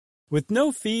With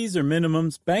no fees or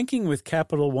minimums, banking with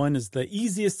Capital One is the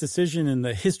easiest decision in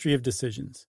the history of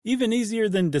decisions. Even easier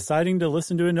than deciding to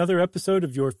listen to another episode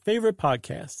of your favorite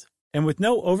podcast. And with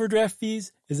no overdraft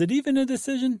fees, is it even a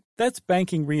decision? That's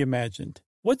banking reimagined.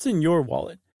 What's in your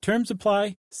wallet? Terms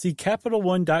apply. See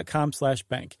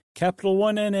CapitalOne.com/bank. Capital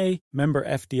One N.A., member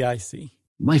FDIC.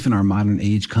 Life in our modern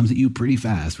age comes at you pretty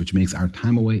fast, which makes our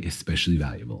time away especially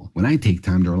valuable. When I take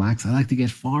time to relax, I like to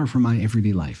get far from my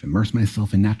everyday life, immerse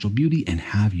myself in natural beauty, and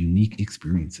have unique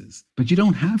experiences. But you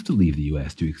don't have to leave the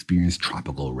U.S. to experience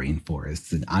tropical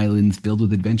rainforests and islands filled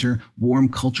with adventure, warm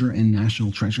culture, and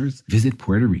national treasures. Visit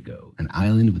Puerto Rico, an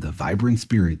island with a vibrant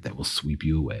spirit that will sweep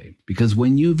you away. Because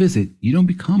when you visit, you don't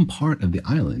become part of the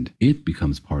island, it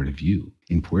becomes part of you.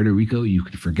 In Puerto Rico, you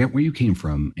can forget where you came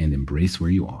from and embrace where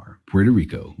you are. Puerto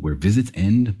Rico, where visits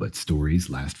end, but stories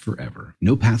last forever.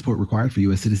 No passport required for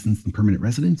U.S. citizens and permanent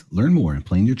residents. Learn more and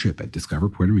plan your trip at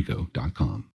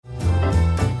discoverpuertorico.com.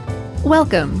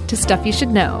 Welcome to Stuff You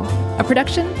Should Know, a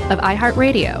production of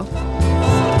iHeartRadio.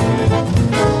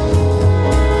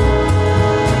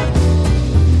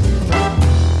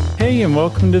 Hey, and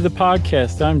welcome to the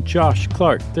podcast. I'm Josh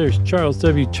Clark. There's Charles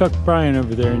W. Chuck Bryan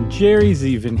over there, and Jerry's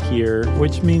even here,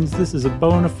 which means this is a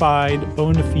bona fide,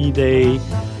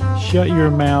 shut your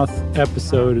mouth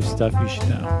episode of Stuff You Should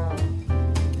Know.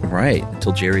 Right,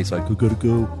 until Jerry's like, we gotta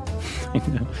go. I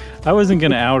know. I wasn't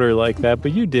going to out her like that,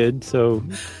 but you did, so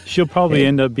she'll probably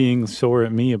end up being sore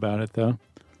at me about it, though.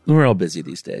 We're all busy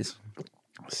these days.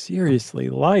 Seriously,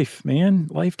 life, man.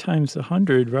 Lifetime's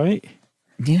 100, right?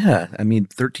 Yeah, I mean,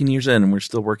 13 years in, and we're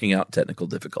still working out technical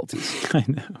difficulties. I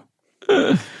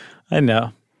know. I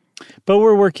know. But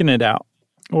we're working it out.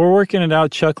 We're working it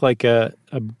out, Chuck, like a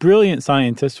brilliant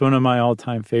scientist, one of my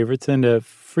all-time favorites, and a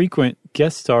frequent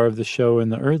guest star of the show in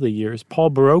the early years,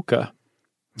 Paul Barocca.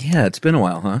 Yeah, it's been a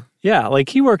while, huh? Yeah, like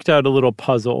he worked out a little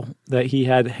puzzle that he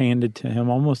had handed to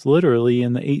him almost literally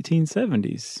in the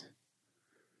 1870s.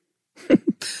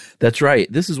 That's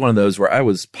right. This is one of those where I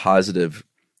was positive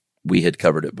we had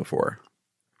covered it before.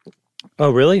 Oh,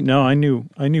 really? No, I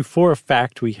knew for a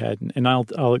fact we hadn't, and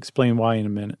I'll explain why in a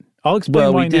minute. I'll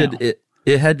explain why now. Well, we did.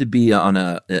 It had to be on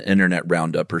an internet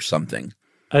roundup or something.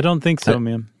 I don't think so,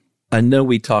 man. I know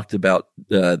we talked about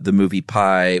the movie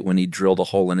Pi when he drilled a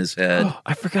hole in his head. Oh,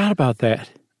 I forgot about that.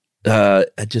 I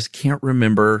just can't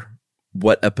remember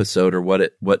what episode or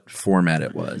what format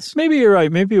it was. Maybe you're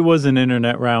right. Maybe it was an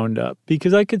internet roundup,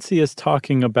 because I could see us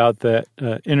talking about that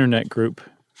internet group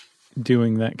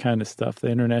doing that kind of stuff, the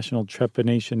International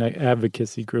Trepanation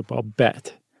Advocacy Group, I'll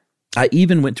bet. I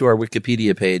even went to our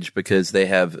Wikipedia page because they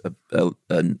have a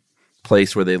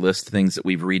place where they list things that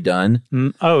we've redone.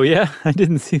 Oh, yeah? I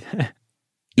didn't see that.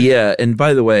 Yeah, and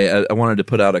by the way, I wanted to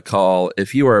put out a call.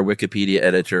 If you are a Wikipedia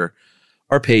editor,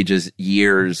 our page is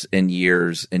years and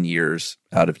years and years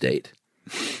out of date.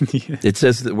 Yeah. It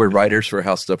says that we're writers for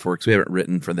How Stuff Works. We haven't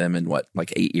written for them in,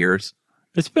 like 8 years?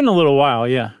 It's been a little while,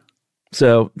 yeah.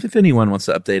 So if anyone wants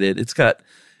to update it, it's got,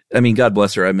 I mean, God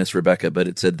bless her, I miss Rebecca, but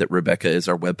it said that Rebecca is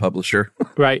our web publisher.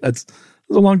 Right. That's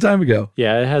a long time ago.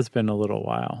 Yeah, it has been a little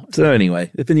while. So anyway,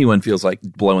 if anyone feels like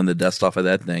blowing the dust off of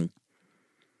that thing,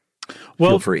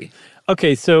 feel free.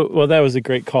 Okay, so, that was a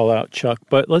great call out, Chuck,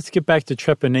 but let's get back to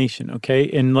trepanation, okay?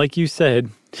 And like you said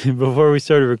before we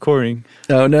started recording.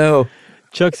 Oh, no.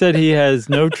 Chuck said he has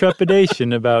no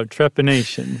trepidation about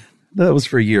trepanation. That was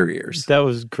for your ears. That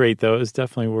was great, though. It was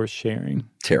definitely worth sharing.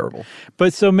 Terrible.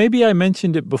 But so maybe I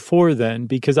mentioned it before then,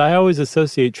 because I always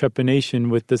associate trepanation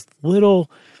with this little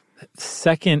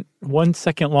 1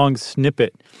 second long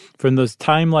snippet from those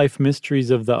Time Life Mysteries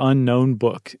of the Unknown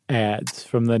book ads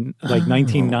from the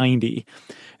 1990.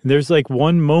 And there's like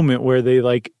one moment where they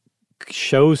like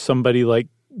show somebody like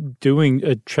doing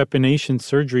a trepanation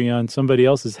surgery on somebody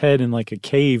else's head in like a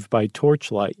cave by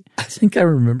torchlight. I think I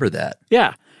remember that.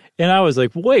 Yeah. And I was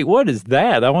like, wait, what is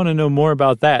that? I want to know more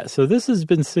about that. So this has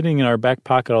been sitting in our back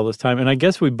pocket all this time. And I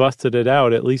guess we busted it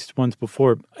out at least once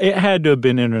before. It had to have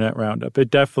been Internet Roundup.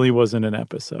 It definitely wasn't an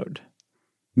episode.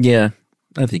 Yeah,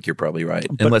 I think you're probably right.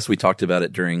 But unless we talked about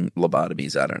it during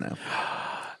lobotomies. I don't know.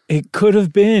 It could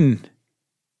have been.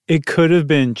 It could have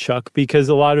been, Chuck, because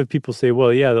a lot of people say,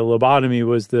 well, yeah, the lobotomy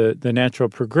was the natural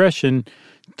progression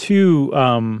to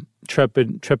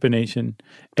trepanation.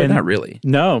 But not really.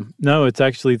 No, it's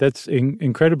actually, that's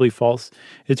incredibly false.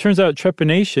 It turns out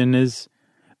trepanation is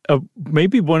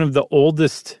maybe one of the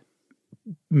oldest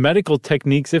medical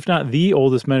techniques, if not the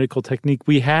oldest medical technique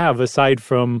we have, aside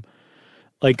from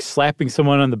like slapping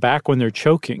someone on the back when they're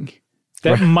choking.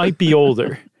 That might be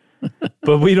older.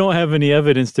 But we don't have any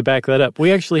evidence to back that up.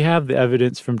 We actually have the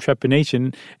evidence from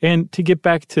trepanation. And to get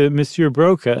back to Monsieur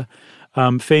Barocca,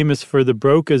 famous for the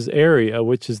Broca's area,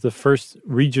 which is the first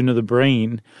region of the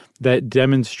brain that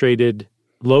demonstrated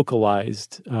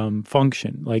localized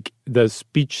function. Like the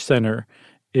speech center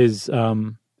is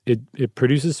it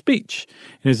produces speech,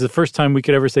 and it's the first time we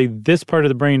could ever say this part of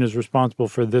the brain is responsible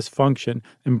for this function.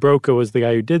 And Broca was the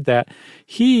guy who did that.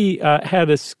 He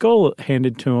had a skull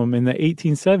handed to him in the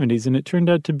 1870s, and it turned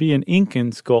out to be an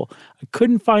Incan skull. I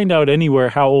couldn't find out anywhere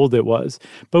how old it was,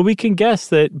 but we can guess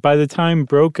that by the time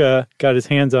Broca got his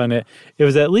hands on it, it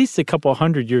was at least a couple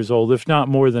hundred years old, if not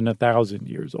more than 1,000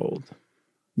 years old.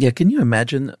 Yeah, can you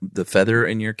imagine the feather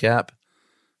in your cap?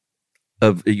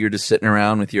 You're just sitting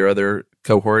around with your other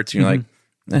cohorts, and you're like,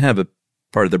 I have a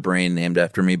part of the brain named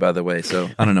after me, by the way, so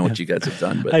I don't know what you guys have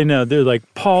done. But I know. They're like,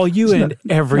 Paul, you end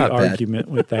every argument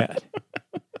with that.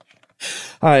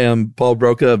 Hi, I'm Paul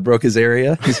Broca of Broca's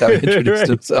area. He's how he introduced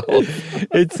himself.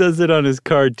 It says it on his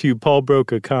card, too, Paul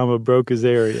Broca, Broca's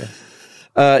area.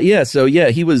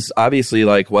 He was obviously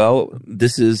like, well,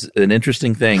 this is an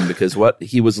interesting thing, because what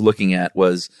he was looking at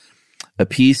was a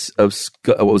piece of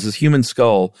what was a human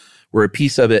skull where a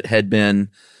piece of it had been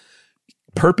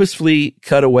purposefully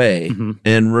cut away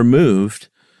and removed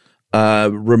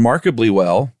remarkably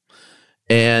well.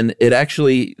 And it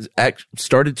actually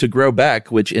started to grow back,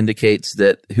 which indicates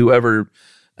that whoever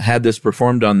had this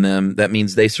performed on them, that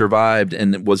means they survived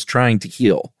and was trying to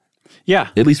heal. Yeah.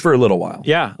 At least for a little while.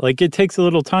 Yeah. Like it takes a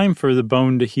little time for the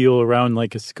bone to heal around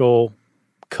like a skull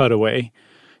cutaway.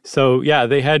 So, yeah,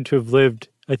 they had to have lived.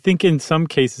 I think in some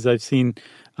cases I've seen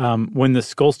when the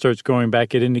skull starts growing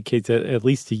back, it indicates at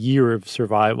least a year of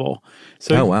survival.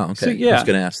 So, oh, wow. Okay. So, yeah. I was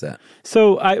going to ask that.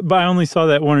 So I only saw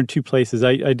that one or two places.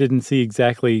 I didn't see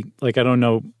exactly, like, I don't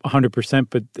know 100%,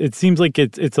 but it seems like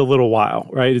it's a little while,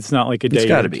 right? It's not like a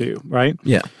day or two, right?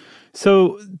 Yeah.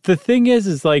 So the thing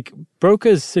is like Broca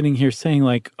is sitting here saying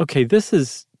like, okay, this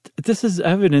is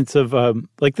evidence of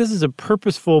this is a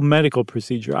purposeful medical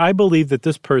procedure. I believe that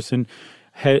this person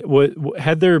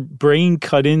had their brain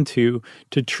cut into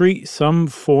to treat some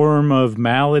form of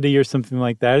malady or something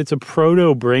like that. It's a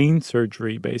proto-brain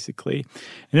surgery, basically.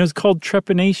 And it was called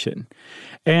trepanation.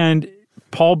 And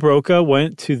Paul Broca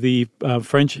went to the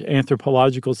French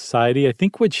Anthropological Society, I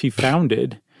think which he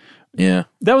founded. Yeah.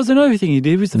 That was another thing he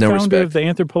did. He was the founder of the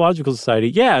Anthropological Society.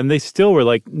 Yeah, and they still were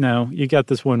like, no, you got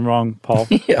this one wrong, Paul.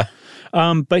 Yeah.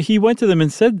 But he went to them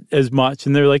and said as much,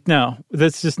 and they're like, no,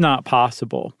 that's just not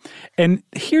possible. And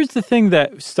here's the thing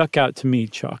that stuck out to me,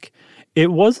 Chuck.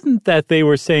 It wasn't that they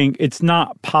were saying it's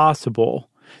not possible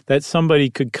that somebody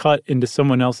could cut into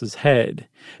someone else's head.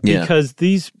 Because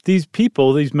these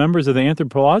people, these members of the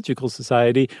Anthropological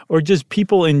Society, or just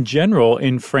people in general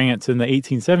in France in the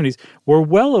 1870s, were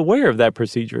well aware of that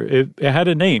procedure. It had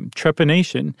a name,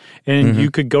 trepanation, and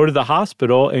you could go to the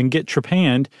hospital and get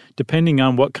trepanned depending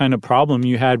on what kind of problem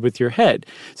you had with your head.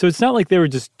 So it's not like they were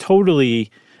just totally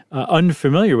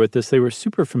unfamiliar with this. They were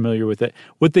super familiar with it.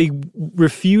 What they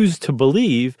refused to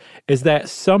believe is that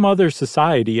some other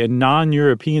society, a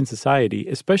non-European society,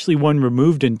 especially one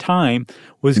removed in time,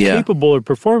 was capable of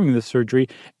performing the surgery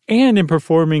and in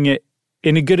performing it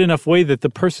in a good enough way that the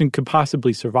person could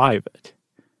possibly survive it.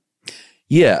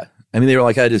 Yeah. I mean, they were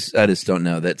like, I just don't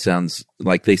know. That sounds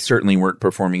like they certainly weren't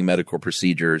performing medical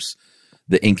procedures.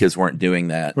 The Incas weren't doing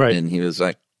that. Right. And he was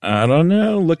like, I don't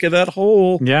know. Look at that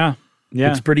hole. Yeah.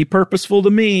 Yeah. It's pretty purposeful to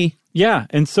me. Yeah.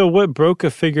 And so what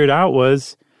Broca figured out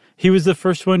was he was the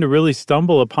first one to really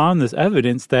stumble upon this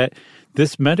evidence that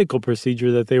this medical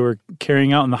procedure that they were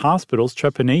carrying out in the hospitals,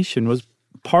 trepanation, was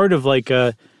part of like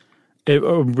a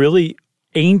really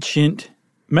ancient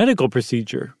medical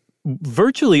procedure,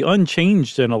 virtually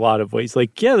unchanged in a lot of ways.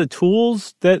 Like, yeah, the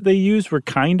tools that they used were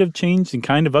kind of changed and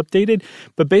kind of updated,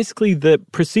 but basically the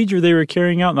procedure they were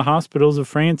carrying out in the hospitals of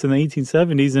France in the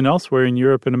 1870s and elsewhere in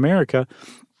Europe and America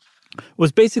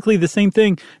was basically the same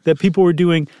thing that people were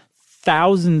doing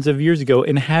thousands of years ago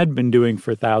and had been doing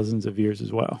for thousands of years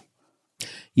as well.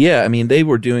 Yeah, I mean, they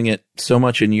were doing it so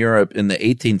much in Europe in the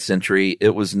 18th century,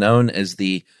 it was known as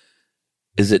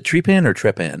is it trepan or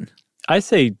trepan? I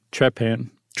say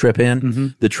trepan. Trepan? Mm-hmm.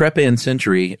 The trepan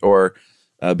century, or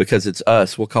because it's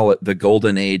us, we'll call it the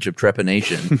golden age of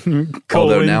trepanation.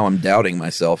 Although now I'm doubting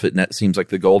myself. It seems like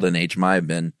the golden age might have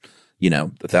been,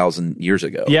 1,000 years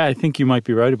ago. Yeah, I think you might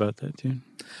be right about that, too.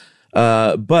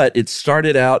 But it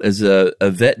started out as a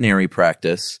veterinary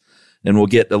practice, and we'll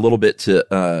get a little bit,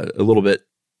 we'll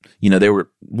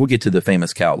get to the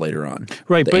famous cow later on,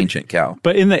 right? The ancient cow.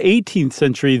 But in the 18th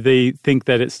century, they think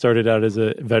that it started out as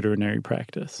a veterinary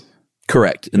practice.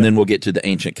 Correct. And then we'll get to the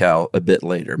ancient cow a bit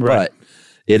later. Right. But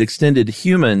it extended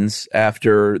humans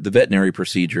after the veterinary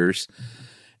procedures.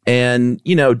 And,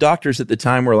 doctors at the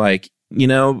time were like,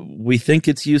 we think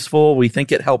it's useful. We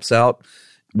think it helps out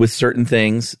with certain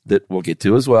things that we'll get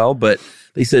to as well. But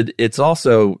they said it's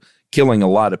also killing a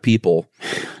lot of people,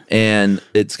 and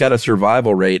it's got a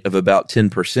survival rate of about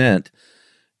 10%.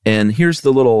 And here's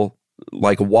the little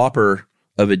whopper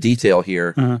of a detail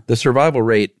here. Uh-huh. The survival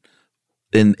rate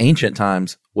in ancient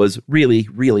times was really,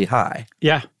 really high.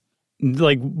 Yeah.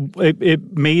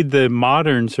 It made the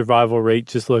modern survival rate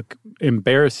just look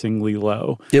embarrassingly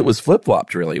low. It was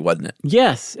flip-flopped, really, wasn't it?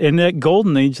 Yes. And that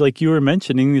golden age, like you were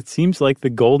mentioning, it seems like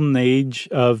the golden age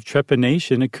of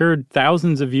trepanation occurred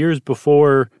thousands of years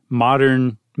before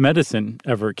modern medicine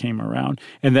ever came around.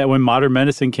 And that when modern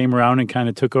medicine came around and kind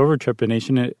of took over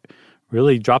trepanation, it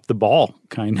really dropped the ball,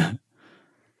 kind of.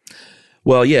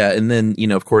 Well, yeah. And then,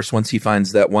 of course, once he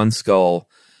finds that one skull,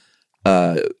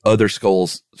 other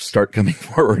skulls start coming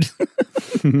forward.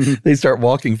 They start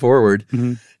walking forward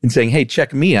and saying, hey,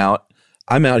 check me out.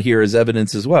 I'm out here as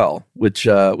evidence as well, which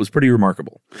was pretty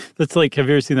remarkable. That's have you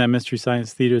ever seen that Mystery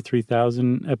Science Theater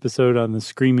 3000 episode on the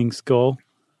Screaming Skull?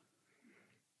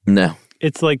 No.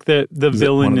 It's like the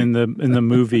villain in the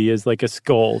movie is like a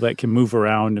skull that can move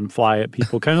around and fly at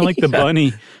people, kind of like the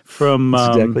bunny from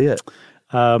That's exactly it.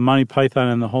 Monty Python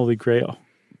and the Holy Grail.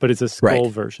 But it's a skull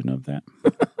version of that.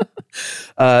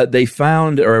 They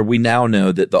found, or we now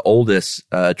know, that the oldest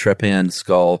trepan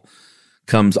skull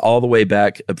comes all the way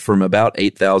back from about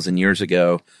 8,000 years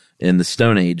ago in the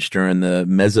Stone Age during the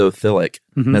Mesolithic.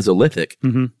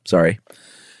 Sorry.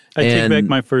 I take back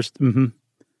my first. And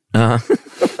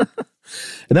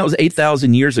that was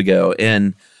 8,000 years ago.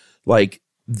 And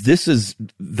this is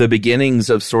the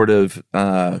beginnings of sort of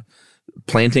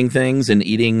planting things and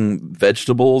eating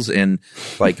vegetables and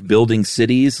building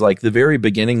cities, the very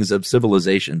beginnings of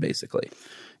civilization, basically.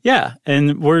 Yeah.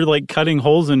 And we're cutting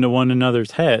holes into one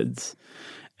another's heads.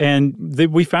 And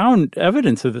we found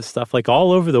evidence of this stuff all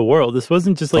all over the world. This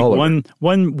wasn't just one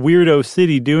weirdo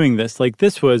city doing this.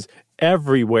 This was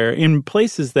everywhere in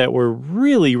places that were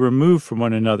really removed from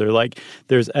one another.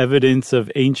 There's evidence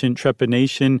of ancient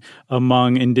trepanation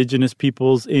among indigenous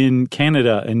peoples in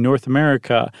Canada and North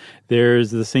America.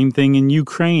 There's the same thing in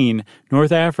Ukraine,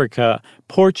 North Africa,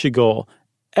 Portugal,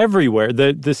 everywhere.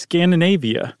 The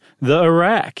Scandinavia, the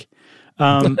Iraq.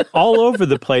 All over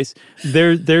the place,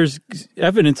 there's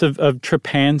evidence of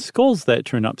trepan skulls that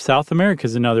turn up. South America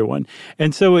is another one.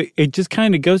 And so it just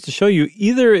kind of goes to show you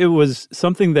either it was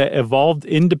something that evolved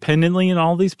independently in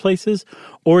all these places,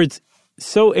 or it's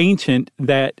so ancient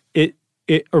that it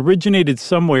originated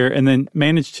somewhere and then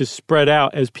managed to spread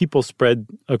out as people spread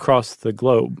across the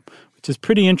globe, which is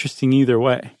pretty interesting either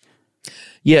way.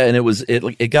 Yeah, and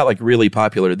it got really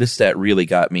popular. This stat really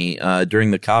got me. During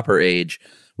the Copper Age,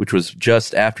 which was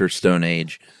just after Stone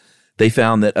Age, they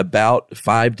found that about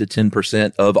 5 to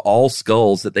 10% of all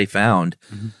skulls that they found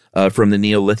from the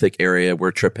Neolithic area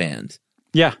were trepanned.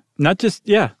 Yeah, not just,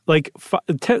 up to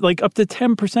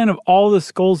 10% of all the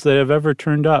skulls that have ever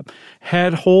turned up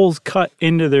had holes cut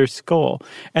into their skull.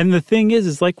 And the thing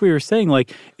is like we were saying,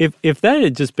 if that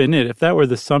had just been it, if that were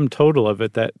the sum total of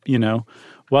it, that,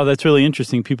 wow, that's really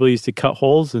interesting. People used to cut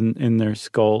holes in their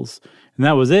skulls, and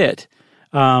that was it.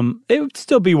 It would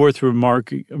still be worth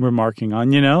remarking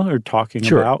on, or talking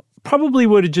about. Probably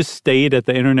would have just stayed at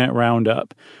the Internet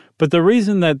Roundup. But the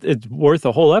reason that it's worth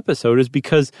a whole episode is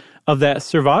because of that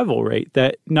survival rate,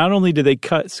 that not only do they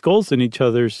cut skulls in each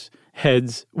other's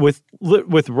heads with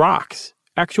rocks,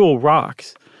 actual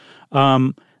rocks,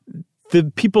 the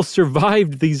people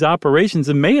survived these operations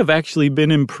and may have actually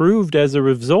been improved as a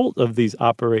result of these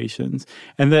operations,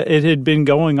 and that it had been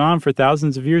going on for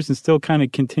thousands of years and still kind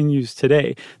of continues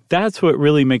today. That's what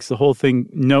really makes the whole thing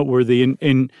noteworthy.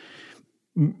 And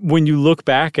when you look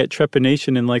back at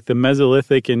trepanation in the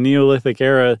Mesolithic and Neolithic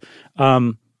era,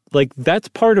 that's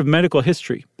part of medical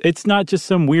history. It's not just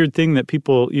some weird thing that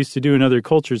people used to do in other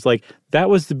cultures. That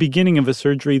was the beginning of a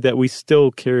surgery that we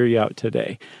still carry out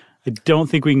today. I don't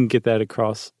think we can get that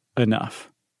across enough.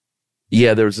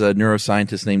 Yeah, there's a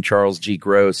neuroscientist named Charles G.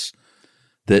 Gross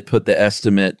that put the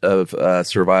estimate of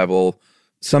survival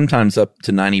sometimes up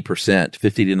to 90%,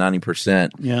 50 to 90%.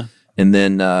 Yeah. And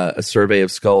then a survey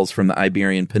of skulls from the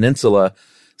Iberian Peninsula,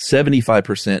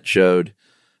 75% showed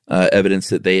evidence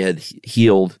that they had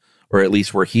healed, or at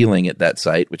least were healing at that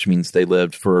site, which means they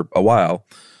lived for a while.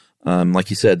 Like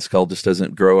you said, skull just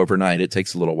doesn't grow overnight. It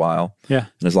takes a little while. Yeah.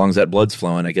 And as long as that blood's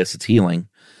flowing, I guess it's healing.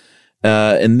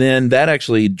 And then that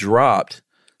actually dropped.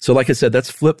 So like I said, that's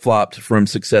flip-flopped from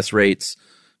success rates,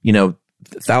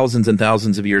 thousands and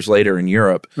thousands of years later in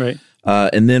Europe. Right.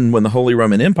 And then when the Holy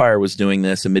Roman Empire was doing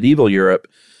this in medieval Europe,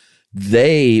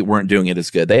 they weren't doing it as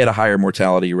good. They had a higher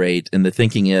mortality rate. And the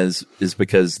thinking is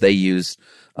because they used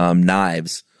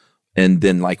knives and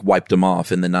then like wiped them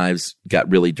off and the knives got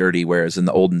really dirty. Whereas in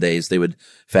the olden days, they would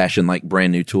fashion like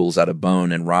brand new tools out of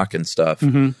bone and rock and stuff.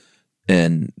 Mm-hmm.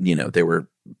 And, they were,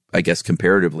 I guess,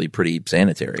 comparatively pretty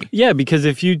sanitary. Yeah, because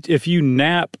if you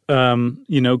nap,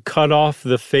 cut off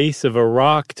the face of a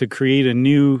rock to create a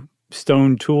new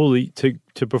stone tool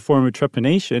to perform a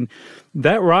trepanation,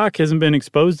 that rock hasn't been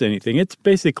exposed to anything. It's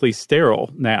basically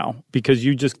sterile now because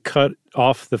you just cut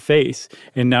off the face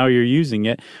and now you're using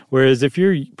it. Whereas if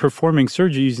you're performing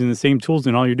surgery using the same tools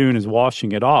and all you're doing is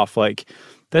washing it off, like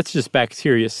that's just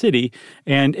bacteria city.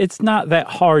 And it's not that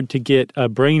hard to get a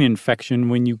brain infection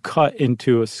when you cut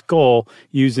into a skull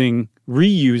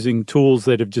reusing tools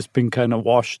that have just been kind of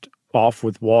washed off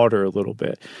with water a little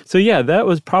bit. So yeah, that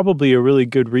was probably a really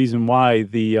good reason why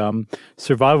the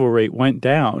survival rate went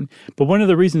down. But one of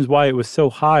the reasons why it was so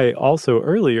high also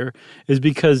earlier is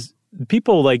because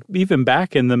people like even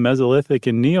back in the Mesolithic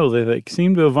and Neolithic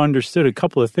seem to have understood a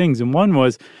couple of things. And one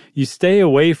was you stay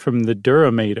away from the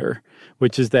duramater,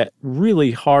 which is that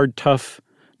really hard, tough,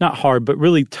 not hard, but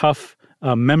really tough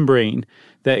membrane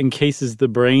that encases the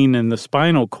brain and the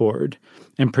spinal cord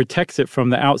and protects it from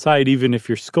the outside, even if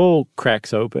your skull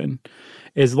cracks open.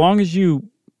 As long as you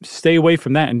stay away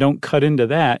from that and don't cut into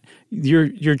that,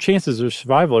 your chances of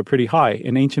survival are pretty high.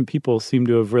 And ancient people seem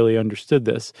to have really understood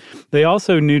this. They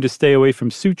also knew to stay away from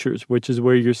sutures, which is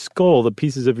where your skull, the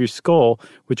pieces of your skull,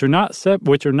 which are not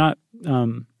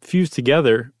fused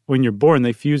together when you're born,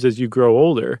 they fuse as you grow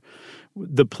older.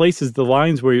 The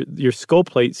lines where your skull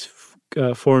plates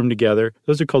form together,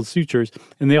 those are called sutures,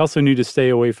 and they also knew to stay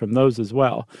away from those as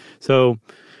well. So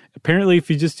apparently if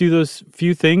you just do those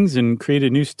few things and create a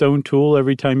new stone tool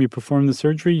every time you perform the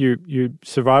surgery, your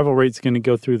survival rate's going to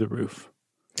go through the roof.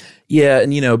 Yeah,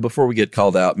 and before we get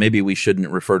called out, maybe we shouldn't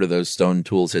refer to those stone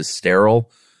tools as sterile.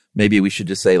 Maybe we should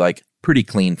just say like pretty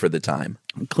clean for the time.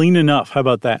 Clean enough. How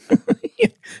about that?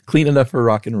 Clean enough for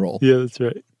rock and roll. Yeah, that's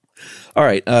right. All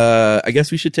right. I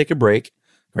guess we should take a break.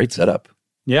 Great setup.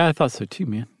 Yeah, I thought so too,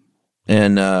 man.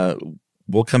 And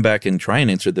we'll come back and try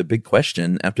and answer the big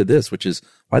question after this, which is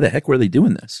why the heck were they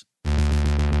doing this?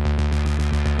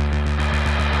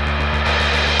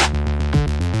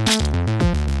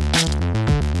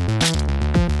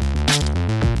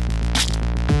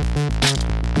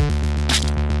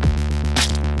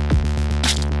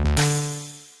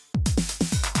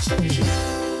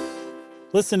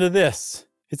 Listen to this.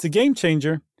 It's a game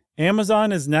changer.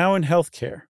 Amazon is now in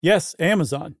healthcare. Yes,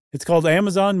 Amazon. It's called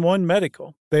Amazon One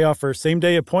Medical. They offer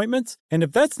same-day appointments, and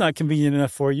if that's not convenient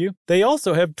enough for you, they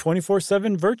also have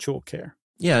 24/7 virtual care.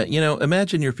 Yeah,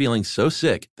 imagine you're feeling so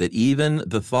sick that even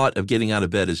the thought of getting out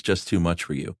of bed is just too much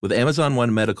for you. With Amazon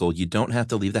One Medical, you don't have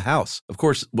to leave the house. Of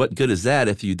course, what good is that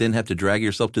if you then have to drag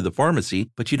yourself to the pharmacy,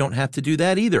 but you don't have to do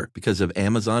that either because of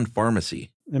Amazon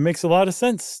Pharmacy. It makes a lot of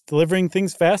sense. Delivering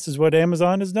things fast is what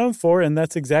Amazon is known for, and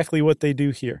that's exactly what they do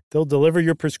here. They'll deliver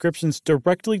your prescriptions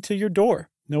directly to your door.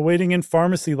 No waiting in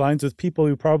pharmacy lines with people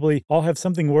who probably all have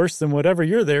something worse than whatever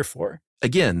you're there for.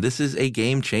 Again, this is a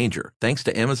game changer. Thanks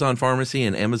to Amazon Pharmacy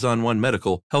and Amazon One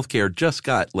Medical, healthcare just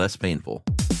got less painful.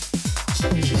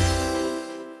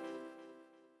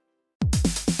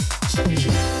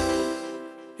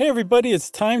 Hey everybody,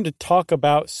 it's time to talk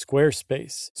about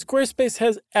Squarespace. Squarespace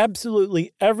has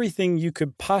absolutely everything you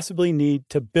could possibly need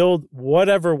to build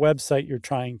whatever website you're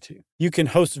trying to. You can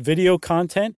host video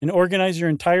content and organize your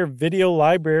entire video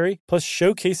library, plus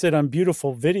showcase it on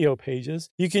beautiful video pages.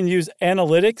 You can use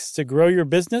analytics to grow your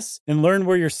business and learn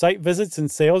where your site visits and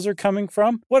sales are coming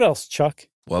from. What else, Chuck?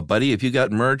 Well, buddy, if you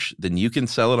got merch, then you can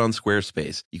sell it on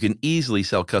Squarespace. You can easily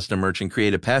sell custom merch and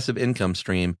create a passive income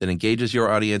stream that engages your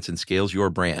audience and scales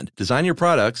your brand. Design your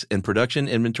products, and production,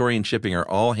 inventory, and shipping are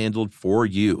all handled for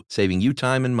you, saving you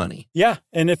time and money. Yeah,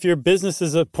 and if your business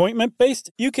is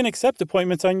appointment-based, you can accept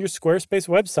appointments on your Squarespace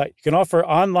website. You can offer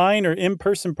online or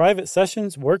in-person private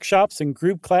sessions, workshops, and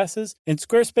group classes, and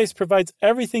Squarespace provides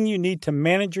everything you need to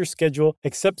manage your schedule,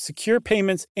 accept secure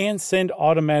payments, and send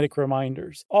automatic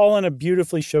reminders, all on a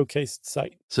beautifully showcased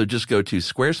site. So just go to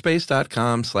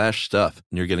squarespace.com/stuff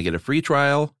and you're going to get a free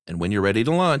trial. And when you're ready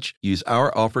to launch, use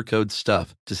our offer code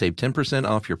STUFF to save 10%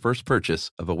 off your first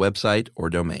purchase of a website or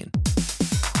domain.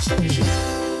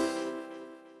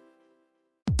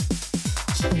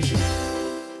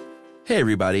 Hey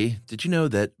everybody, did you know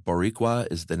that Boricua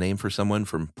is the name for someone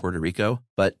from Puerto Rico?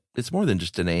 But it's more than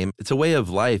just a name. It's a way of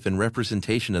life and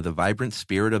representation of the vibrant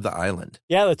spirit of the island.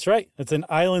 Yeah, that's right. It's an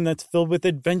island that's filled with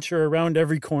adventure around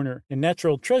every corner and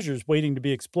natural treasures waiting to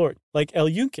be explored, like El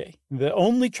Yunque, the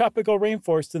only tropical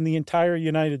rainforest in the entire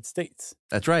United States.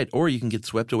 That's right. Or you can get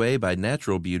swept away by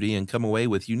natural beauty and come away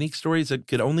with unique stories that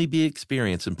could only be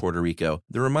experienced in Puerto Rico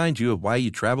that remind you of why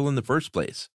you travel in the first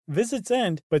place. Visits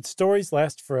end, but stories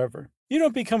last forever. You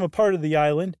don't become a part of the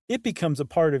island, it becomes a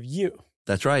part of you.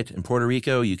 That's right. In Puerto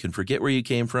Rico, you can forget where you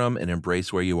came from and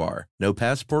embrace where you are. No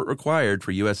passport required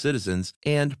for U.S. citizens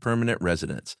and permanent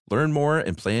residents. Learn more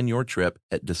and plan your trip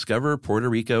at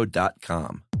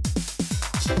discoverpuertorico.com.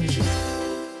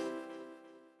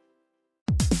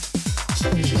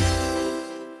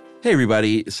 Hey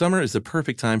everybody, summer is the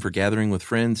perfect time for gathering with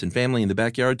friends and family in the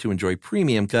backyard to enjoy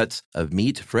premium cuts of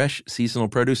meat, fresh, seasonal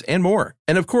produce, and more.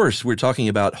 And of course, we're talking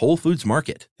about Whole Foods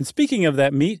Market. And speaking of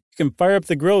that meat, you can fire up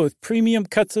the grill with premium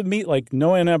cuts of meat like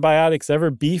no antibiotics ever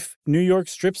beef New York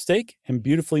strip steak and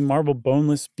beautifully marbled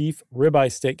boneless beef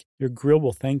ribeye steak. Your grill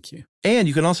will thank you. And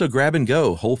you can also grab and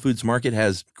go. Whole Foods Market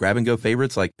has grab and go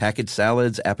favorites like packaged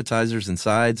salads, appetizers, and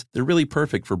sides. They're really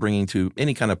perfect for bringing to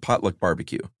any kind of potluck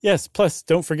barbecue. Yes, plus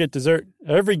don't forget dessert.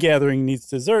 Every gathering needs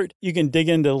dessert. You can dig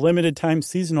into limited time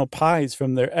seasonal pies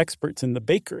from their experts in the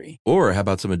bakery. Or how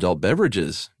about some adult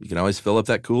beverages? You can always fill up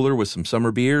that cooler with some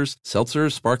summer beers,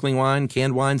 seltzers, sparkling wine,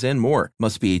 canned wines, and more.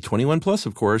 Must be 21 plus,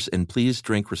 of course, and please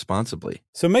drink responsibly.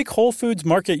 So make Whole Foods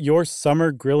Market your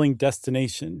summer grilling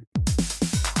destination.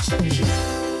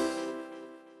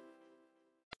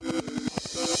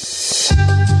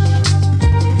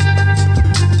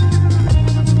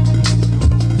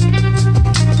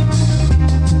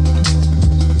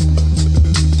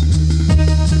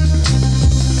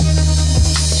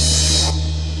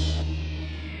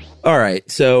 All right,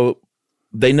 so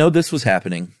they know this was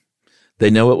happening. They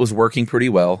know it was working pretty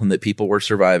well and that people were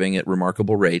surviving at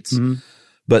remarkable rates. Mm-hmm.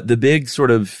 But the big sort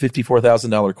of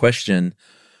 $54,000 question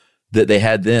that they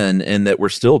had then and that we're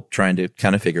still trying to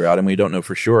kind of figure out, and we don't know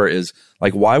for sure, is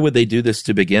like, why would they do this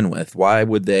to begin with? Why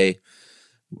would they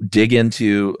dig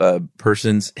into a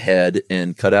person's head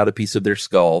and cut out a piece of their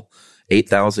skull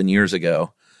 8,000 years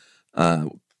ago?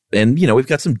 And, you know, we've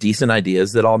got some decent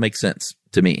ideas that all make sense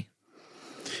to me.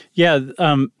 Yeah,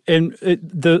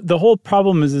 the whole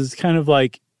problem is kind of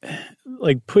like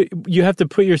you have to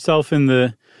put yourself in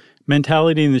the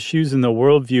mentality and the shoes and the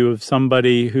worldview of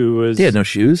somebody who was... They had no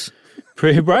shoes.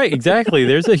 Right, exactly.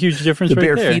 There's a huge difference right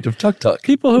there. The bare feet of Tuk Tuk.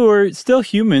 People who were still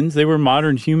humans, they were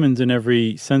modern humans in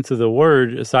every sense of the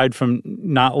word, aside from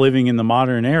not living in the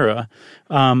modern era.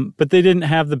 But they didn't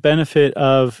have the benefit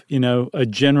of, you know, a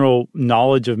general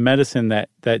knowledge of medicine that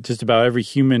just about every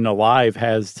human alive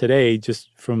has today, just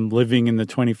from living in the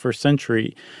 21st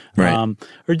century. Right.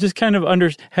 Or just kind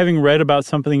of having read about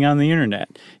something on the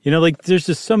internet. You know, like there's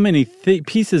just so many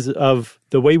pieces of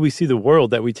the way we see the world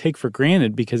that we take for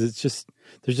granted because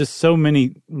there's just so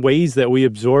many ways that we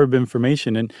absorb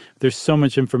information, and there's so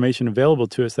much information available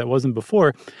to us that wasn't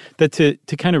before, that to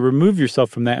kind of remove yourself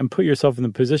from that and put yourself in the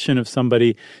position of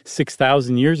somebody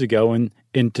 6,000 years ago and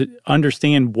to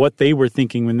understand what they were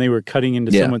thinking when they were cutting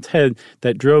into someone's head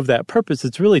that drove that purpose,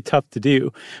 it's really tough to do.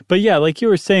 But yeah, like you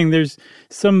were saying, there's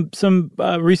some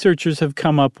researchers have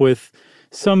come up with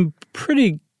some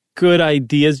pretty good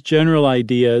ideas, general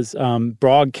ideas,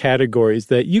 broad categories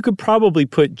that you could probably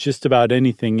put just about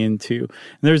anything into.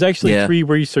 And there's actually three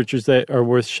researchers that are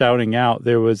worth shouting out.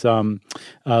 There was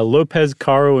Lopez,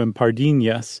 Caro, and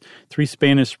Pardinas, three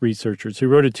Spanish researchers who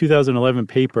wrote a 2011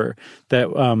 paper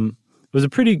that was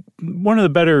one of the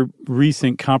better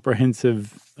recent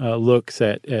comprehensive looks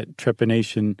at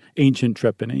trepanation, ancient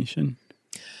trepanation.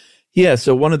 Yeah,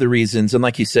 so one of the reasons, and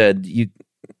like you said,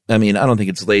 I don't think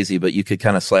it's lazy, but you could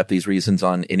kind of slap these reasons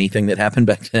on anything that happened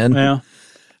back then. Yeah.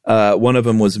 One of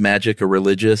them was magic or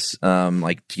religious,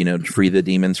 free the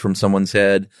demons from someone's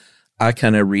head. I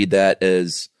kind of read that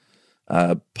as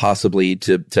possibly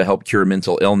to help cure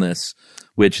mental illness,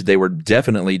 which they were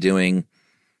definitely doing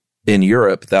in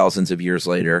Europe thousands of years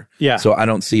later. Yeah. So I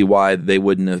don't see why they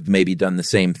wouldn't have maybe done the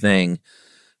same thing.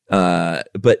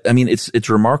 But I mean, it's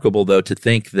remarkable though to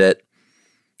think that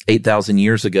 8,000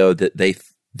 years ago that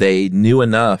they knew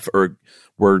enough or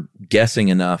were guessing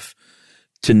enough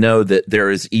to know that there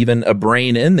is even a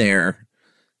brain in there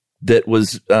that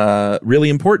was really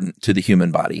important to the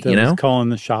human body. That was calling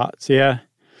the shots. Yeah.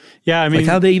 Yeah, I mean, like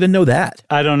how they even know that?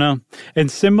 I don't know. And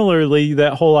similarly,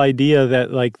 that whole idea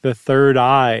that like the third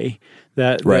eye,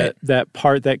 that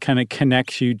part that kind of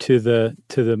connects you to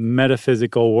the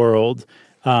metaphysical world,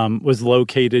 was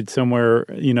located somewhere,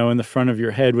 in the front of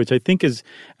your head, which I think is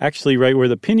actually right where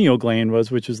the pineal gland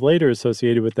was, which was later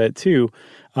associated with that too.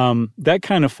 That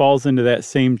kind of falls into that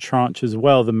same tranche as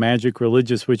well, the magic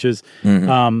religious, which is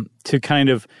to kind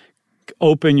of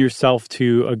open yourself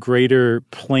to a greater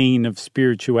plane of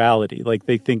spirituality. Like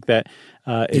they think that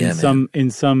in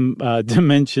some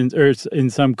dimensions or in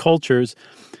some cultures,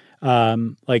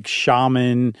 like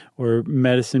shaman or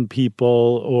medicine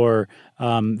people or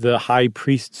the high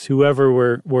priests, whoever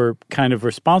were kind of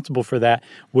responsible for that,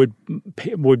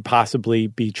 would possibly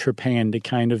be trepanned to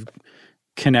kind of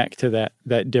connect to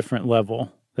that different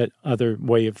level, that other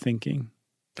way of thinking.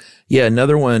 Yeah,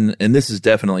 another one, and this is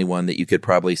definitely one that you could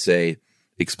probably say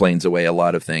explains away a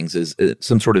lot of things, is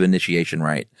some sort of initiation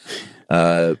rite.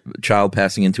 Child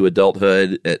passing into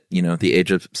adulthood at the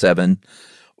age of 7,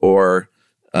 or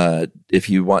if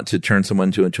you want to turn someone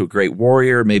into a great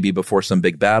warrior, maybe before some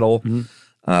big battle,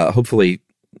 hopefully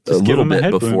just a little bit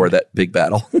before that big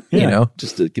battle,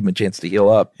 just to give them a chance to heal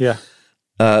up. Yeah.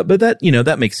 But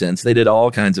that makes sense. They did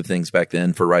all kinds of things back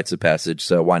then for rites of passage,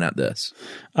 so why not this?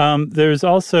 There's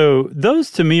also, those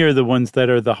to me are the ones that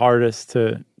are the hardest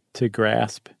to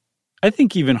grasp. I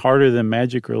think even harder than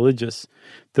magic religious.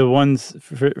 The ones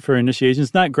for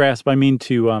initiations, not grasp, I mean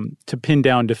to pin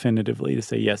down definitively, to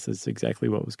say, yes, that's exactly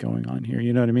what was going on here.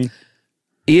 You know what I mean?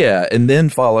 Yeah, and then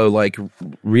follow like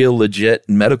real legit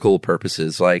medical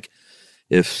purposes, like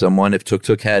if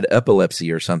Tuk had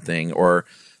epilepsy or something, or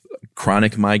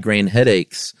chronic migraine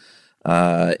headaches,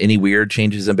 any weird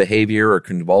changes in behavior or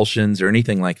convulsions or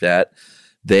anything like that,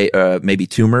 they maybe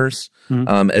tumors,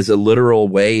 as a literal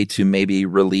way to maybe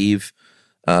relieve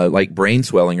like brain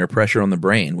swelling or pressure on the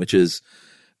brain, which is,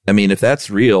 I mean, if that's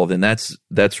real, then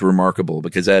that's remarkable,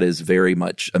 because that is very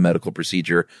much a medical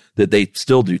procedure that they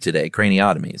still do today,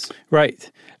 craniotomies.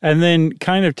 Right. And then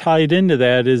kind of tied into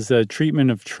that is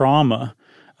treatment of trauma,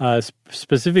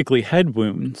 specifically head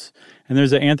wounds. And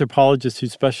there's an anthropologist who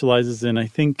specializes in, I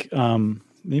think,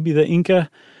 maybe the Inca.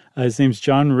 His name's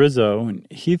John Rizzo, and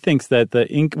he thinks that the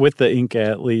Inca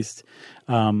at least,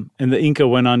 and the Inca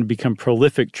went on to become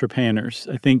prolific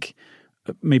trepanners. I think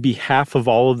maybe half of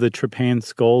all of the trepan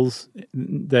skulls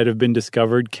that have been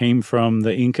discovered came from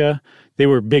the Inca. They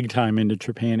were big time into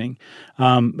trepanning.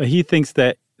 But he thinks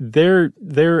that their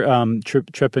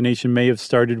trepanation may have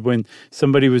started when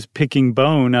somebody was picking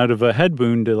bone out of a head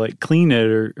wound to like clean it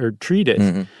or treat it.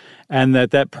 Mm-hmm. And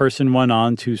that person went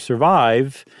on to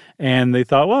survive, and they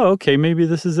thought, well, okay, maybe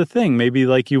this is a thing. Maybe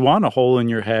like you want a hole in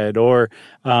your head, or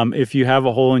if you have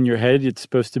a hole in your head, it's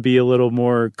supposed to be a little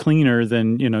more cleaner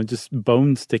than, just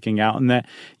bone sticking out. And that,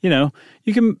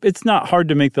 it's not hard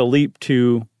to make the leap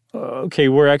to, okay,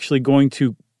 we're actually going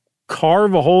to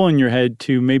carve a hole in your head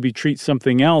to maybe treat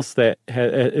something else that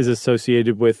is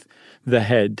associated with the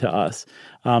head to us.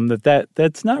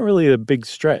 That's not really a big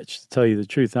stretch, to tell you the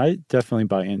truth. I definitely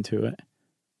buy into it.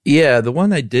 Yeah, the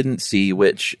one I didn't see,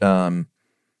 which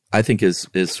I think is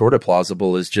sort of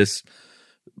plausible, is just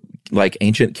like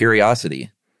ancient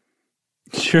curiosity.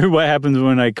 Sure, what happens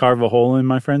when I carve a hole in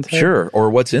my friend's head? Sure, or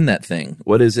what's in that thing?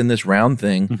 What is in this round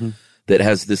thing that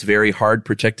has this very hard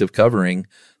protective covering?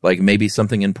 Like maybe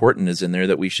something important is in there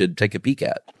that we should take a peek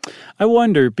at. I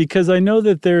wonder, because I know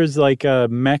that there's like a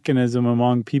mechanism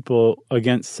among people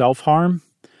against self-harm.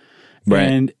 Right.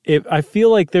 And I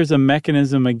feel like there's a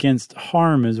mechanism against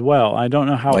harm as well. I don't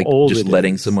know how like old it is. Just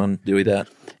letting someone do that?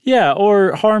 Yeah,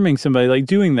 or harming somebody, like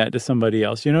doing that to somebody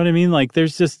else. You know what I mean? Like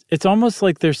it's almost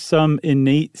like there's some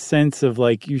innate sense of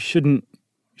like you shouldn't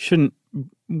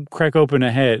crack open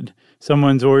a head,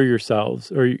 someone's or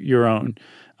yourselves or your own.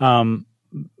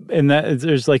 And that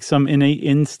there's like some innate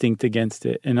instinct against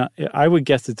it. And I would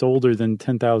guess it's older than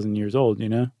 10,000 years old,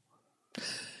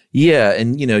 Yeah,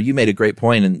 and you made a great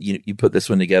point, and you put this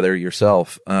one together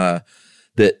yourself,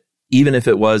 that even if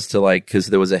it was to like, because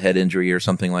there was a head injury or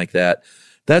something like that,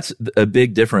 that's a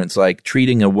big difference. Like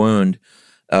treating a wound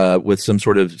with some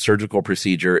sort of surgical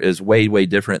procedure is way, way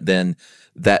different than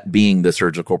that being the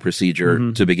surgical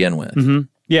procedure to begin with. Mm-hmm.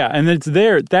 Yeah, and it's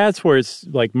there. That's where it's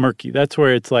like murky. That's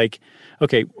where it's like,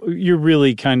 okay, you're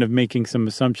really kind of making some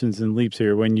assumptions and leaps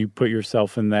here when you put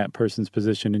yourself in that person's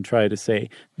position and try to say,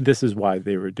 this is why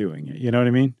they were doing it. You know what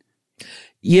I mean?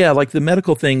 Yeah, like the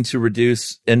medical thing to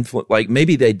reduce influence, like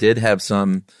maybe they did have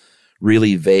some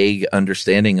really vague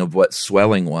understanding of what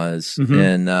swelling was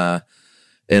and on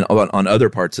other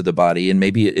parts of the body, and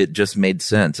maybe it just made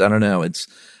sense. I don't know.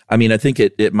 I think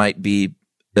it might be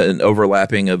an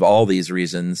overlapping of all these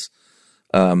reasons.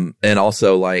 And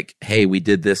also like, hey, we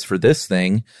did this for this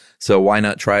thing, so why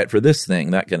not try it for this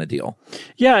thing? That kind of deal.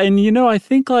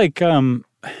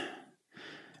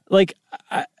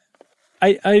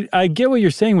 I get what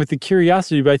you're saying with the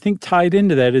curiosity, but I think tied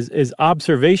into that is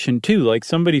observation too. Like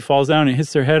somebody falls down and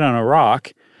hits their head on a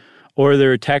rock, or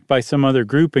they're attacked by some other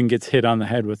group and gets hit on the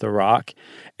head with a rock.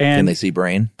 And they see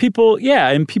brain? People,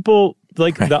 and people,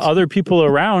 like the other people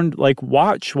around, like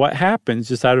watch what happens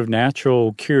just out of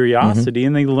natural curiosity,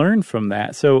 and they learn from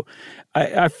that. So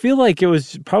I feel like it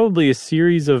was probably a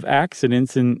series of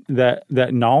accidents and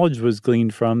that knowledge was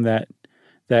gleaned from that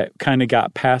kind of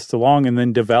got passed along and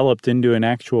then developed into an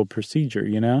actual procedure,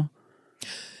 you know?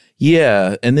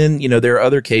 Yeah. And then, there are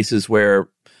other cases where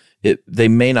they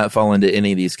may not fall into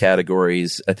any of these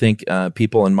categories. I think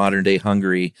people in modern day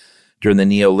Hungary during the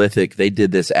Neolithic, they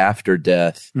did this after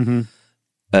death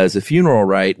as a funeral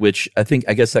rite, which I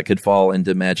guess that could fall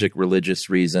into magic religious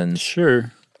reasons.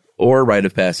 Sure. Or rite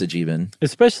of passage even.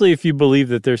 Especially if you believe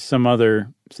that there's some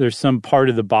part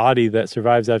of the body that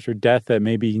survives after death that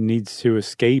maybe needs to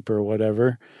escape or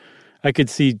whatever. I could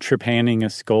see trepanning a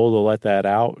skull to let that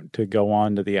out to go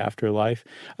on to the afterlife.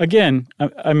 Again,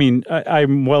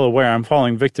 I'm well aware I'm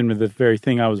falling victim to the very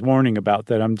thing I was warning about,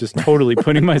 that I'm just totally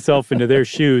putting myself into their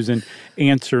shoes and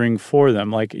answering for them.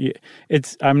 Like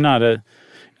I'm not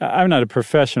a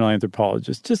professional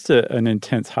anthropologist, just an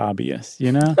intense hobbyist,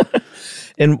 you know?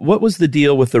 And what was the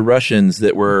deal with the Russians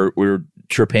that were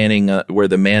trepanning where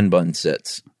the man bun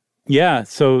sits? Yeah,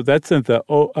 so that's at the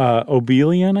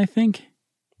Obelian, I think.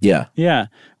 Yeah. Yeah,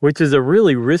 which is a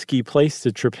really risky place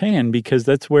to trepan because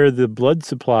that's where the blood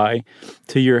supply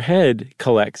to your head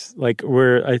collects. Like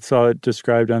where I saw it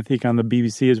described, I think on the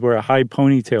BBC, is where a high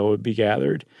ponytail would be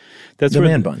gathered. That's the where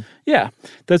man bun. Yeah,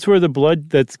 that's where the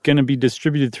blood that's going to be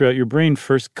distributed throughout your brain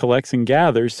first collects and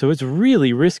gathers. So it's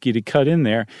really risky to cut in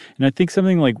there. And I think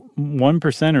something like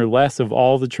 1% or less of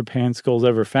all the trepan skulls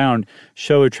ever found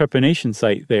show a trepanation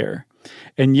site there.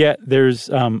 And yet there's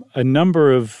a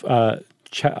number of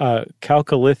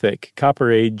Chalcolithic,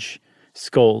 Copper Age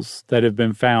skulls that have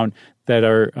been found that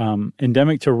are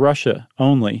endemic to Russia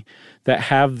only, that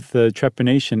have the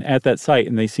trepanation at that site,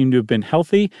 and they seem to have been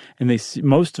healthy, and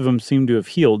most of them seem to have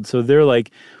healed. So they're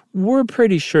like, we're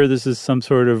pretty sure this is some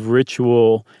sort of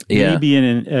ritual, maybe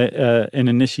an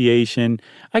initiation.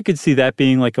 I could see that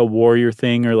being like a warrior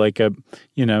thing or like a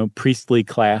priestly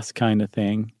class kind of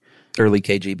thing. Early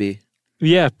KGB.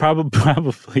 Yeah,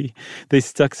 probably. They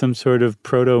stuck some sort of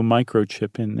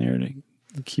proto-microchip in there to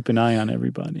keep an eye on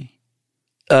everybody.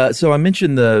 So I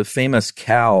mentioned the famous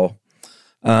cow.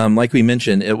 Like we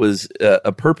mentioned, it was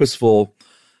a purposeful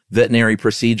veterinary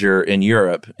procedure in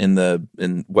Europe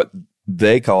in what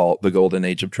they call the Golden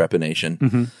Age of Trepanation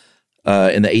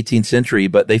in the 18th century.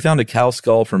 But they found a cow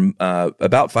skull from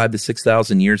about 5,000 to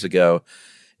 6,000 years ago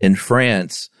in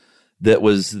France that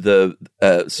was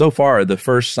so far the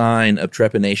first sign of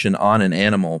trepanation on an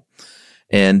animal.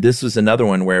 And this was another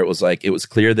one where it was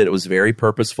clear that it was very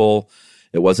purposeful.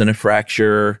 It wasn't a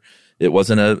fracture. It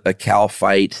wasn't a cow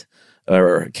fight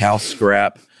or a cow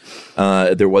scrap.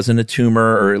 There wasn't a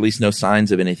tumor, or at least no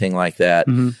signs of anything like that.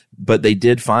 But they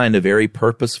did find a very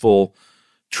purposeful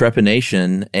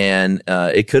trepanation, and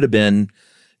it could have been,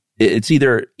 it's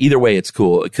either way, it's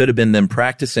cool. It could have been them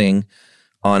practicing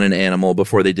on an animal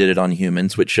before they did it on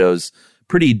humans, which shows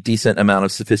pretty decent amount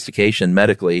of sophistication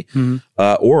medically,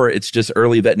 or it's just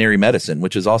early veterinary medicine,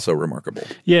 which is also remarkable.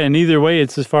 Yeah, and either way,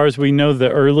 it's, as far as we know, the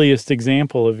earliest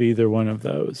example of either one of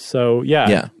those. So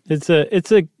yeah. It's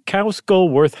a cow skull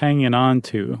worth hanging on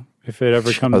to if it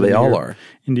ever comes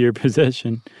into your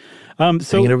possession. So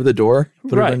hang it over the door,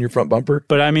 put it on your front bumper.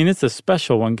 But I mean, it's a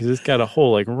special one because it's got a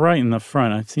hole like right in the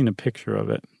front. I've seen a picture of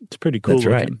it. It's pretty cool. That's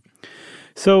right.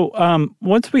 So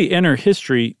once we enter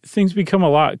history, things become a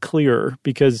lot clearer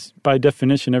because by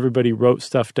definition, everybody wrote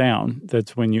stuff down.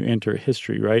 That's when you enter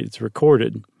history, right? It's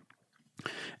recorded.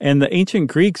 And the ancient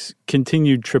Greeks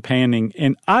continued trepanning.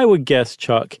 And I would guess,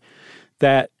 Chuck,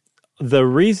 that the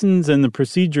reasons and the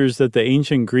procedures that the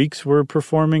ancient Greeks were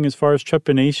performing as far as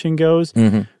trepanation goes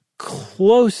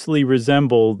closely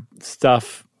resembled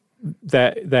stuff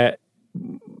that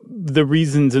the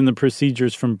reasons and the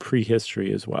procedures from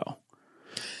prehistory as well.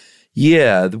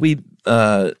 Yeah, we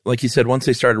like you said, once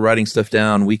they started writing stuff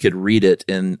down, we could read it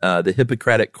in the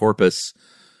Hippocratic Corpus,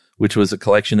 which was a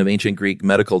collection of ancient Greek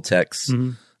medical texts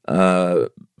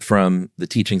from the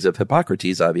teachings of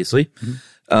Hippocrates, obviously.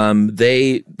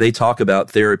 They talk about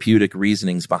therapeutic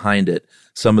reasonings behind it,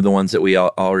 some of the ones that we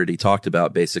already talked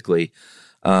about, basically,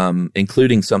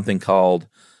 including something called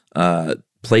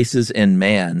Places in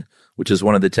Man, which is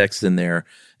one of the texts in there,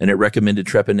 and it recommended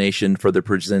trepanation for the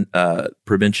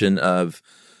prevention of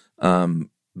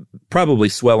probably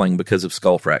swelling because of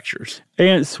skull fractures.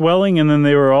 And swelling, and then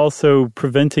they were also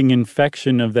preventing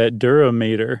infection of that dura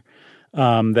mater,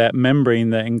 that membrane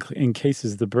that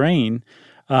encases the brain.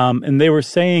 And they were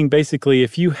saying basically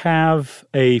if you have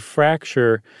a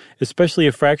fracture, especially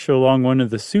a fracture along one of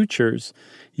the sutures,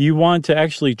 you want to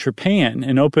actually trepan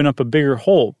and open up a bigger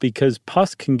hole because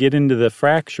pus can get into the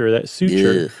fracture, that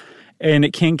suture, and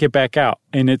it can't get back out.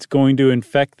 And it's going to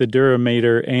infect the dura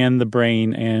mater and the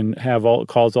brain and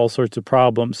cause all sorts of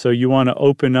problems. So you want to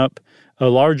open up a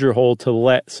larger hole to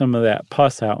let some of that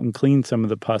pus out and clean some of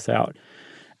the pus out.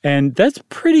 And that's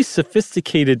pretty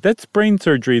sophisticated. That's brain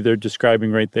surgery they're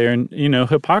describing right there. And,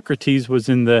 Hippocrates was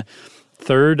in the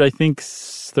third or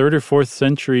 4th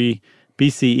century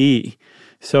BCE.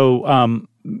 So,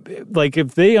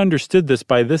 if they understood this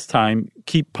by this time,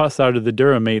 keep pus out of the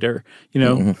dura mater,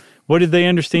 what did they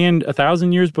understand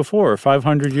 1,000 years before or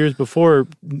 500 years before?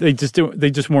 They just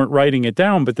weren't writing it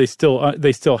down, but they still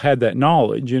had that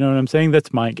knowledge. You know what I'm saying?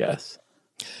 That's my guess.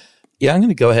 Yeah, I'm going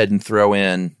to go ahead and throw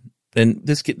in, and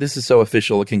this is so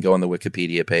official it can go on the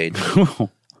Wikipedia page.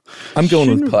 I'm going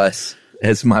with pus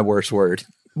as my worst word.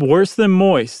 Worse than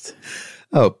moist.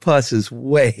 Oh, pus is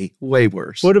way, way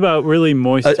worse. What about really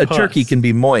moist pus? A turkey can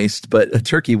be moist, but a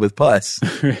turkey with pus.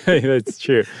 Right, that's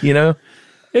true.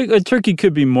 A turkey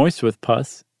could be moist with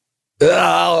pus.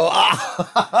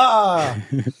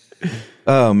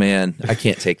 Oh, man. I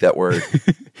can't take that word.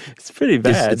 It's pretty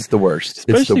bad. It's the worst.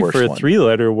 Especially it's the worst for a one.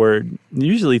 3-letter word.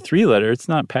 Usually 3-letter, it's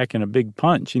not packing a big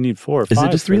punch. You need 4 or 5. Is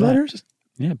it just 3 letters?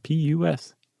 Yeah,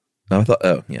 P-U-S. I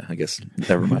guess,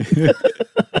 never mind.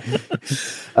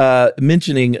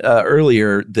 Mentioning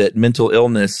earlier that mental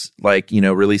illness,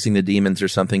 releasing the demons or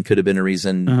something could have been a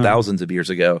reason thousands of years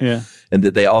ago. Yeah. And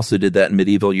that they also did that in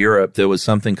medieval Europe. There was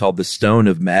something called the Stone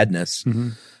of Madness,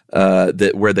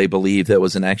 where they believed that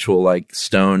was an actual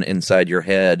stone inside your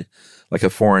head, like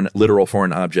a literal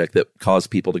foreign object that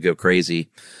caused people to go crazy.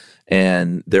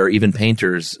 And there are even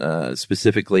painters,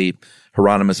 specifically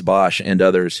Hieronymus Bosch and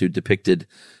others, who depicted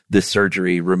this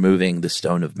surgery removing the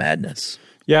Stone of Madness.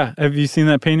 Yeah. Have you seen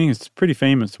that painting? It's a pretty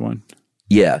famous one.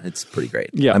 Yeah, it's pretty great.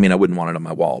 Yeah. I mean, I wouldn't want it on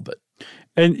my wall, but.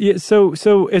 And so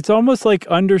it's almost like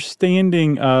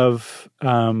understanding of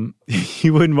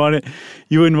you wouldn't want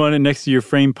it next to your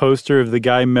frame poster of the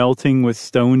guy melting with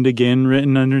 "stoned again"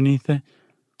 written underneath it.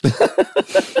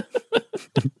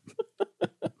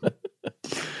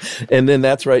 And then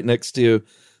that's right next to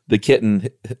the kitten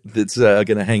that's going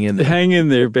to hang in there. Hang in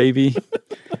there, baby.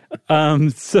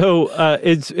 It's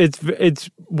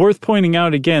worth pointing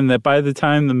out again that by the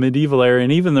time the medieval era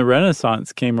and even the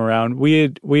Renaissance came around,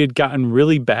 we had gotten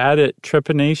really bad at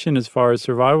trepanation as far as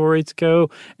survival rates go,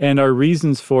 and our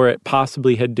reasons for it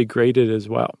possibly had degraded as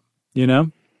well. Yeah,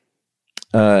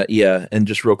 and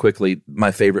just real quickly,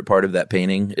 my favorite part of that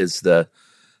painting is the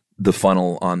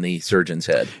funnel on the surgeon's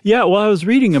head. Yeah, well, I was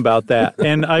reading about that,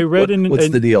 and I read what's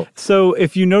the deal? So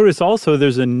if you notice also,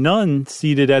 there's a nun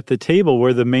seated at the table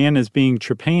where the man is being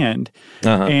trepanned,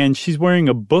 and she's wearing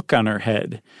a book on her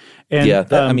head.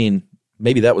 And,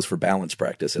 maybe that was for balance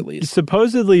practice at least.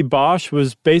 Supposedly, Bosch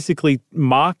was basically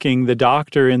mocking the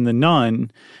doctor and the nun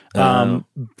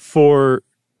for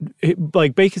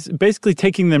basically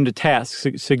taking them to task,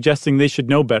 suggesting they should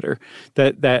know better,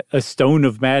 that a stone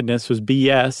of madness was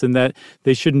BS, and that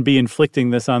they shouldn't be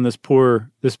inflicting this on this poor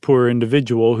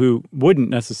individual who wouldn't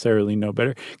necessarily know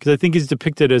better. Because I think he's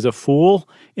depicted as a fool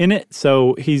in it,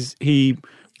 so he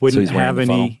wouldn't have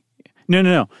any.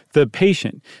 No. The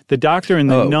patient, the doctor and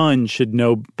the nun should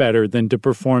know better than to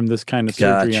perform this kind of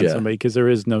surgery on somebody, because there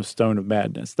is no stone of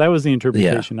madness. That was the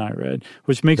interpretation I read,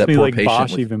 which makes me like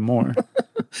Bosch even more.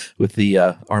 With the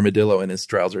armadillo in his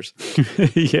trousers.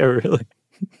 Yeah, really.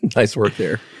 Nice work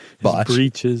there, Bosch. His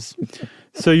breeches.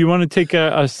 So you want to take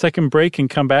a second break and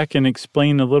come back and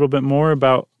explain a little bit more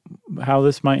about how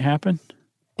this might happen?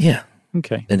 Yeah.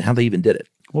 Okay. And how they even did it.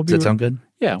 Does that sound good?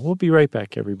 Yeah, we'll be right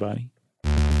back, everybody.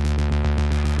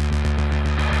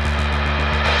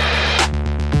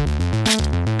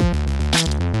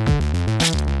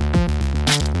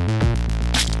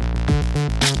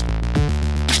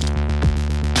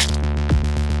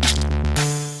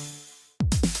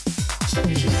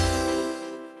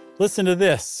 Listen to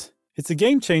this. It's a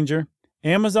game changer.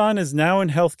 Amazon is now in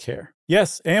healthcare.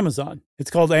 Yes, Amazon.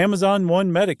 It's called Amazon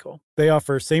One Medical. They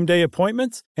offer same-day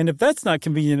appointments, and if that's not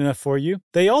convenient enough for you,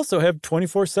 they also have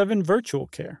 24/7 virtual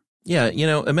care. Yeah,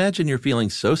 imagine you're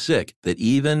feeling so sick that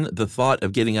even the thought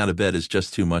of getting out of bed is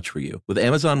just too much for you. With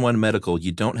Amazon One Medical,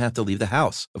 you don't have to leave the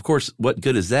house. Of course, what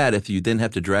good is that if you then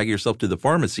have to drag yourself to the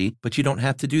pharmacy, but you don't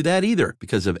have to do that either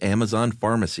because of Amazon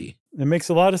Pharmacy. It makes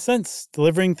a lot of sense.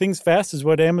 Delivering things fast is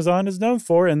what Amazon is known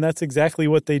for, and that's exactly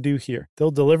what they do here.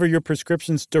 They'll deliver your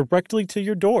prescriptions directly to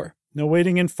your door. No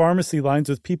waiting in pharmacy lines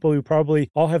with people who probably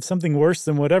all have something worse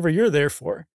than whatever you're there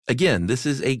for. Again, this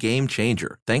is a game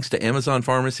changer. Thanks to Amazon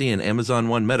Pharmacy and Amazon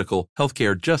One Medical,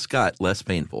 healthcare just got less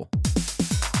painful.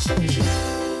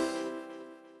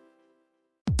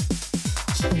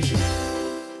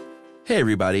 Hey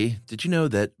everybody, did you know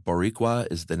that Boricua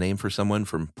is the name for someone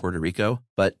from Puerto Rico?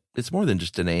 But it's more than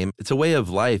just a name. It's a way of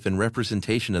life and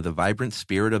representation of the vibrant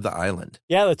spirit of the island.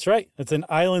 Yeah, that's right. It's an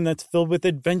island that's filled with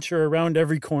adventure around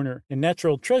every corner and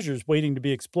natural treasures waiting to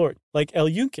be explored, like El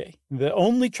Yunque, the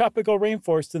only tropical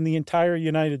rainforest in the entire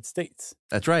United States.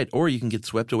 That's right. Or you can get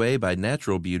swept away by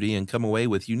natural beauty and come away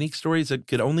with unique stories that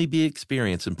could only be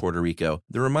experienced in Puerto Rico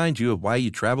that remind you of why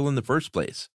you travel in the first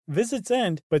place. Visits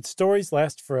end, but stories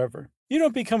last forever. You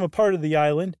don't become a part of the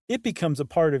island, it becomes a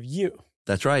part of you.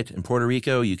 That's right. In Puerto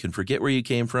Rico, you can forget where you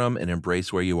came from and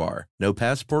embrace where you are. No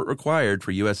passport required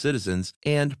for U.S. citizens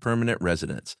and permanent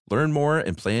residents. Learn more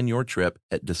and plan your trip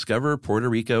at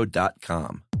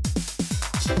discoverpuertorico.com.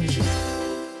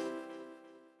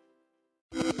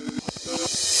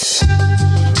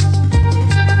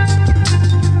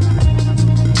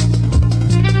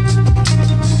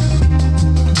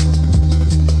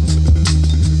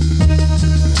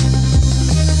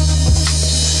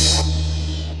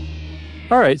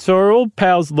 All right, so our old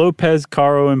pals Lopez,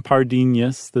 Caro, and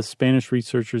Pardinas, the Spanish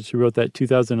researchers who wrote that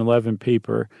 2011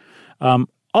 paper,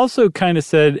 also kind of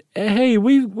said, hey,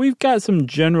 we've got some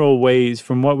general ways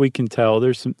from what we can tell.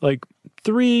 There's some, like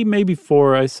 3, maybe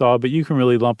 4 I saw, but you can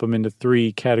really lump them into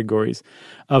 3 categories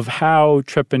of how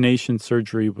trepanation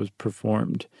surgery was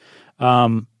performed.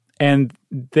 And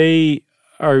they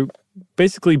are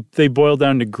basically, they boil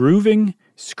down to grooving,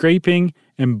 scraping,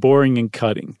 and boring and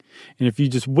cutting. And if you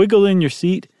just wiggle in your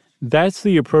seat, that's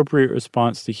the appropriate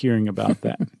response to hearing about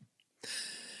that.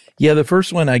 Yeah, the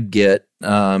first one I get,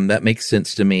 that makes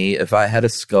sense to me. If I had a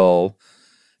skull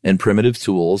and primitive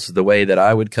tools, the way that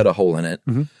I would cut a hole in it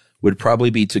would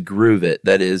probably be to groove it.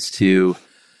 That is to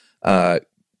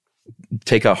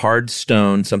take a hard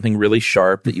stone, something really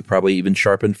sharp that you probably even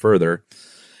sharpen further,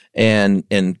 and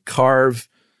carve,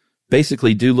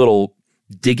 basically do little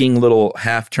digging little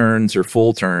half turns or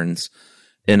full turns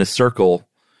in a circle,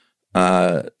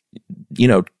 carving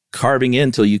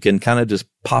in till you can kind of just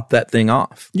pop that thing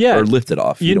off, or lift it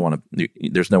off. You don't want to.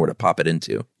 There's nowhere to pop it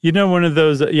into. One of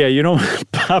those. You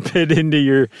don't pop it into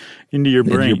your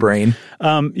brain.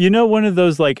 One of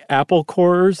those like apple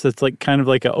cores that's like kind of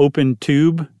like an open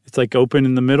tube. It's like open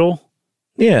in the middle.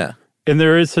 Yeah, and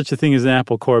there is such a thing as an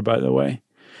apple core, by the way.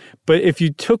 But if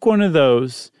you took one of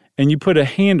those and you put a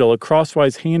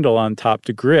crosswise handle on top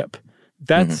to grip,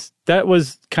 that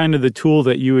was kind of the tool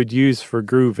that you would use for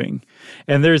grooving.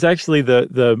 And there's actually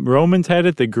the Romans had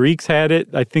it, the Greeks had it.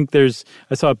 I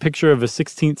saw a picture of a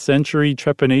 16th century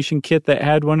trepanation kit that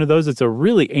had one of those. It's a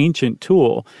really ancient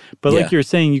tool. But like you're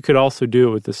saying, you could also do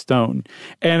it with a stone.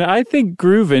 And I think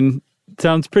grooving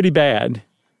sounds pretty bad.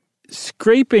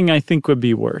 Scraping, I think, would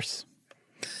be worse.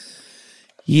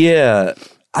 Yeah.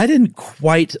 I didn't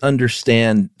quite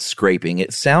understand scraping.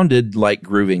 It sounded like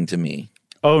grooving to me.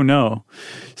 Oh, no.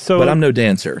 But I'm no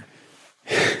dancer.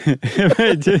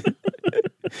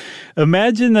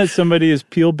 Imagine that somebody has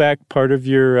peeled back part of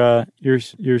your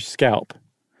scalp.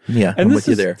 Yeah, and I'm with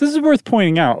you there. This is worth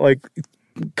pointing out. Like,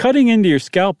 cutting into your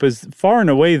scalp is far and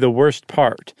away the worst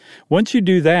part. Once you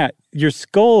do that, your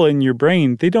skull and your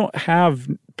brain, they don't have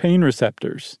pain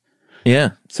receptors. Yeah.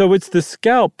 So it's the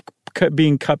scalp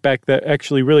being cut back that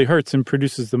actually really hurts and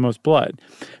produces the most blood.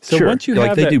 So once you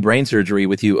have they do brain surgery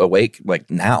with you awake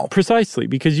like now. Precisely,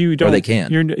 because you don't. Or they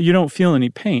can. You don't feel any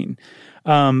pain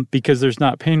because there's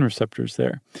not pain receptors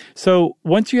there. So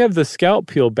once you have the scalp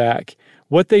peeled back,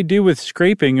 what they do with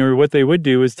scraping, or what they would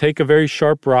do, is take a very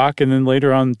sharp rock, and then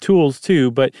later on tools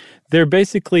too, but they're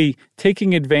basically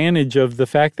taking advantage of the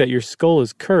fact that your skull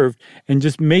is curved and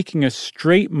just making a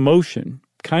straight motion,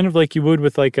 kind of like you would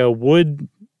with like a wood.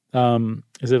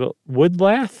 Is it a wood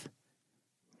lath?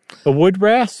 A wood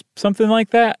rasp? Something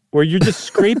like that? Where you're just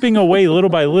scraping away little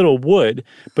by little wood,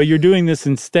 but you're doing this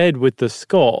instead with the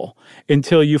skull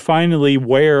until you finally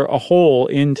wear a hole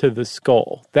into the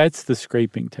skull. That's the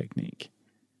scraping technique.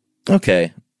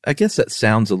 Okay. I guess that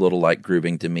sounds a little like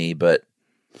grooving to me, but...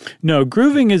 No,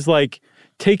 grooving is like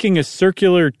taking a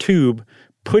circular tube,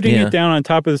 putting it down on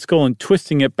top of the skull and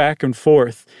twisting it back and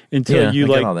forth until you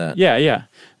like... all that. Yeah.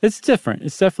 It's different.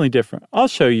 It's definitely different. I'll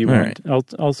show you one. Right.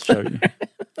 I'll show you.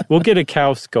 We'll get a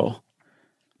cow skull.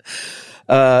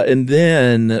 And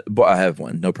then I have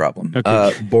one, no problem.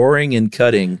 Okay. Boring and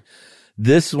cutting.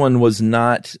 This one was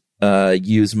not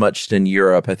used much in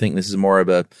Europe. I think this is more of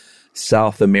a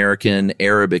South American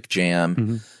Arabic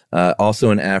jam. Also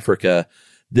in Africa.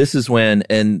 this is when,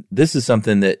 and this is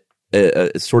something that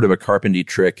is sort of a carpentry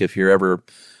trick. If you're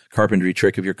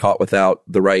caught without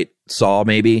the right saw,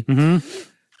 maybe.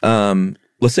 Mm-hmm.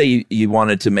 Let's say you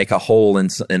wanted to make a hole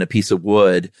in a piece of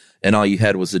wood and all you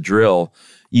had was a drill.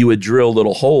 You would drill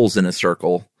little holes in a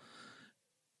circle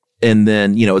and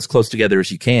then, as close together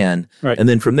as you can. Right. And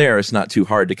then from there, it's not too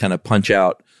hard to kind of punch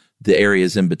out the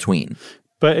areas in between.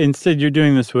 But instead, you're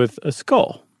doing this with a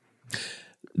skull.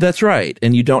 That's right.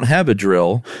 And you don't have a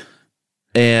drill.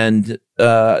 And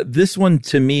this one,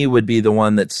 to me, would be the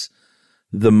one that's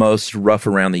the most rough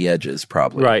around the edges,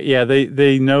 probably. Right. Yeah.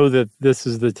 They know that this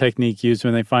is the technique used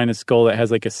when they find a skull that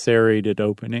has like a serrated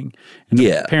opening. And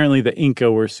apparently the Inca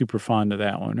were super fond of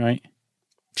that one, right?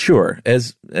 Sure.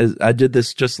 As I did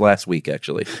this just last week,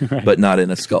 actually, Right. but not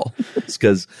in a skull. It's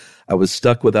because I was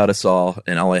stuck without a saw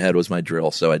and all I had was my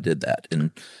drill. So I did that.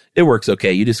 And it works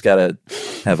okay. You just got to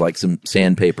have like some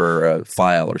sandpaper or a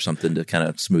file or something to kind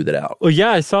of smooth it out. Well,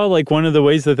 yeah, I saw like one of the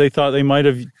ways that they thought they might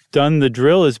have done the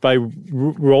drill is by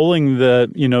rolling the,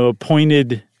 a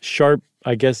pointed, sharp,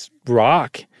 I guess,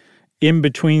 rock in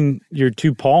between your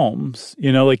two palms,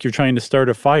 like you're trying to start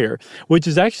a fire, which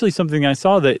is actually something I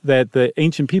saw that the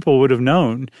ancient people would have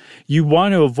known. You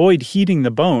want to avoid heating the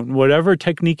bone. Whatever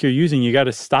technique you're using, you got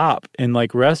to stop and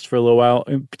like rest for a little while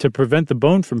to prevent the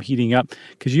bone from heating up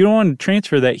because you don't want to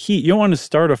transfer that heat. You don't want to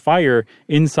start a fire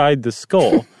inside the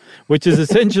skull, which is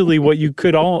essentially what you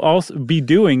could also be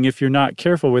doing if you're not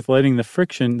careful with letting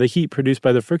the heat produced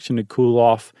by the friction to cool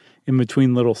off in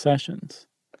between little sessions.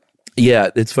 Yeah,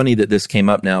 it's funny that this came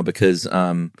up now because,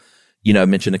 I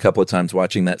mentioned a couple of times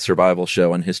watching that survival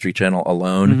show on History Channel,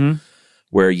 Alone,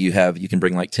 where you can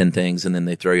bring like 10 things and then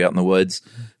they throw you out in the woods.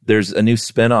 There's a new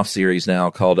spinoff series now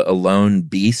called Alone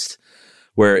Beast,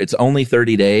 where it's only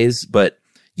 30 days, but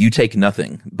you take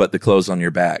nothing but the clothes on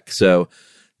your back. So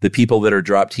the people that are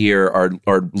dropped here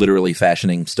are literally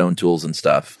fashioning stone tools and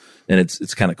stuff. And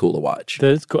it's kind of cool to watch.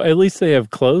 That's cool. At least they have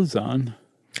clothes on.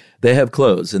 They have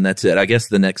clothes, and that's it. I guess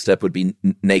the next step would be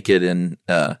naked, and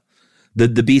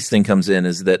the beast thing comes in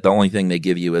is that the only thing they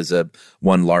give you is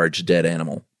one large dead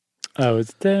animal. Oh,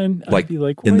 it's dead. Like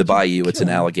in the bayou, it's an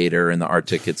alligator. In the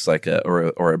Arctic, it's like a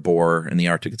boar. In the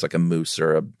Arctic, it's like a moose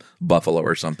or a buffalo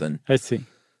or something. I see,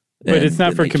 but it's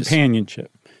not for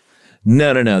companionship.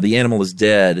 No. The animal is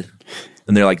dead.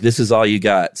 And they're like, this is all you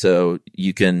got. So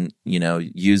you can,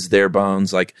 use their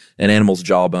bones. Like an animal's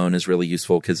jawbone is really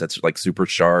useful because that's like super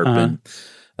sharp. And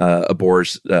a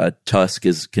boar's tusk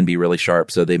can be really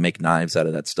sharp. So they make knives out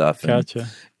of that stuff. Gotcha.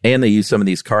 And they use some of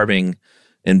these carving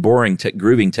and boring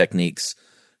grooving techniques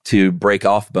to break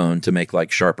off bone to make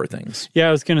like sharper things. Yeah,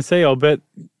 I was going to say, I'll bet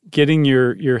getting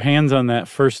your hands on that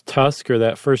first tusk or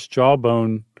that first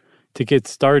jawbone to get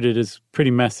started is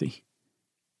pretty messy.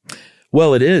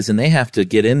 Well, it is, and they have to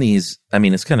get in these. I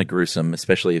mean, it's kind of gruesome,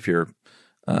 especially if you're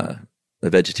a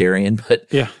vegetarian, but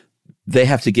yeah, they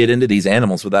have to get into these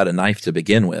animals without a knife to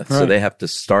begin with. Right. So they have to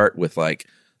start with like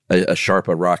a sharp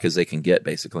a rock as they can get,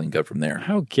 basically, and go from there.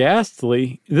 How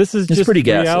ghastly. This is just pretty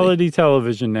ghastly. Reality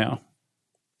television now.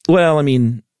 Well, I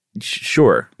mean,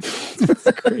 sure.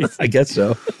 That's crazy. I guess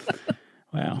so.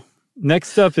 Wow.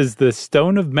 Next up is the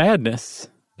Stone of Madness.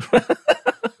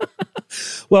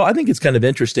 Well, I think it's kind of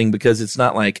interesting because it's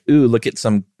not like, ooh, look at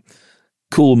some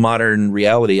cool modern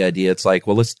reality idea. It's like,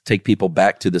 well, let's take people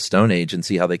back to the Stone Age and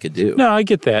see how they could do. No, I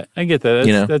get that.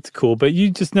 That's cool. But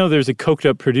you just know there's a coked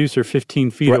up producer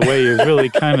 15 feet away who's really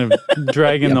kind of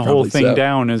dragging the whole thing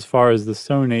down as far as the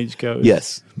Stone Age goes.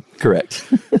 Yes,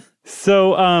 correct.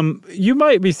 So you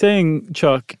might be saying,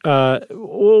 Chuck, well,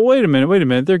 wait a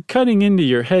minute. They're cutting into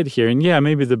your head here. And yeah,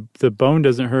 maybe the bone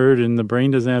doesn't hurt and the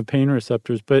brain doesn't have pain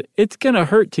receptors, but it's going to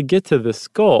hurt to get to the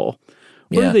skull.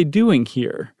 What are they doing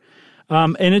here?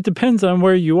 And it depends on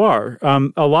where you are.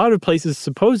 A lot of places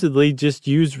supposedly just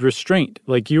use restraint.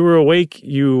 Like you were awake,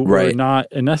 you were not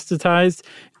anesthetized.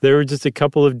 There were just a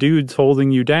couple of dudes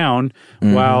holding you down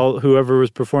while whoever was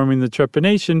performing the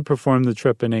trepanation performed the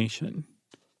trepanation.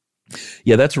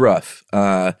 Yeah, that's rough.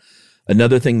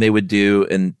 Another thing they would do,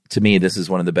 and to me, this is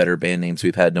one of the better band names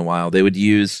we've had in a while, they would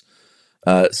use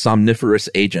somniferous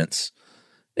agents.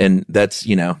 And that's,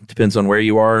 depends on where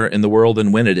you are in the world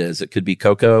and when it is. It could be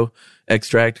cocoa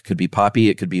extract, it could be poppy,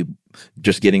 it could be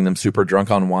just getting them super drunk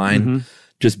on wine.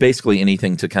 Just basically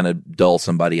anything to kind of dull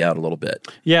somebody out a little bit.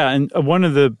 Yeah, and one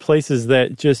of the places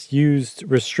that just used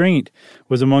restraint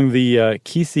was among the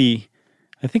Kisii,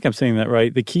 I think I'm saying that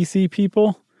right, the Kisii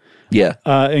people. Yeah.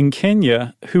 In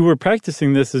Kenya, who were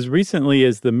practicing this as recently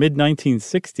as the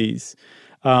mid-1960s,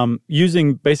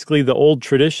 using basically the old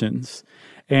traditions.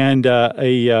 And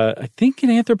I think an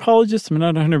anthropologist, I'm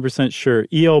not 100% sure,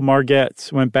 E.L.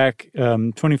 Margetts, went back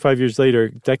 25 years later,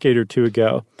 a decade or two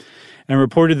ago, and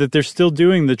reported that they're still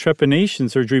doing the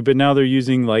trepanation surgery, but now they're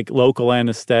using like local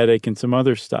anesthetic and some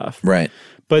other stuff. Right.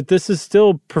 But this is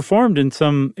still performed in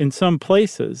some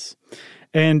places.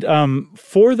 And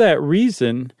for that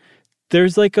reason,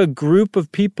 there's like a group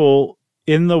of people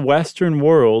in the Western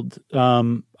world,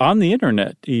 on the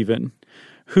internet even,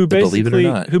 who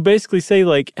basically say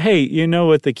like, hey, you know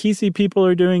what the Kisi people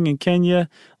are doing in Kenya?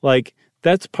 Like,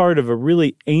 that's part of a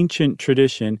really ancient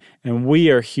tradition, and we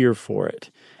are here for it.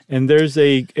 And there's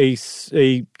a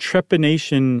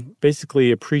trepanation,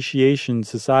 basically appreciation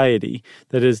society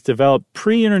that has developed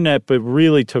pre-internet, but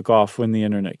really took off when the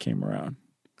internet came around.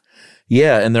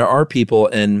 Yeah, and there are people,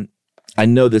 and I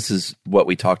know this is what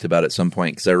we talked about at some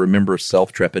point because I remember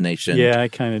self-trepanation. Yeah, I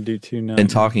kind of do too now. And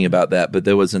talking about that, but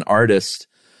there was an artist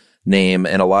name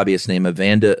and a lobbyist named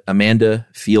Amanda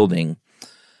Fielding,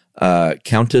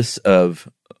 Countess of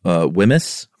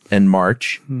Wemyss and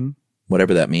March,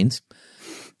 whatever that means.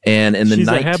 And in the she's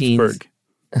a Habsburg.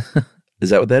 Is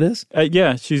that what that is?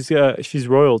 Yeah, she's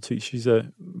royalty. She's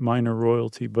a minor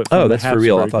royalty, but that's for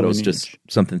real. I thought it was just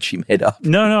something she made up.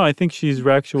 No, I think she's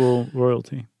actual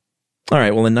royalty. All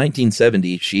right. Well, in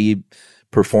 1970, she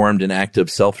performed an act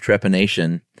of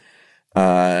self-trepanation.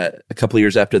 A couple of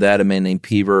years after that, a man named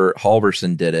Peter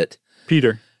Halverson did it.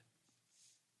 Peter.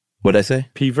 What'd I say?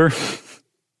 Peter.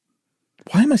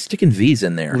 Why am I sticking V's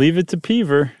in there? Leave it to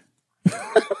Peter.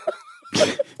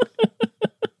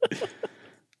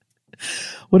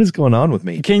 What is going on with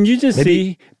me? Can you just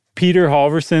see Peter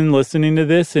Halverson listening to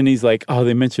this, and he's like, "Oh,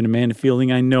 they mentioned Amanda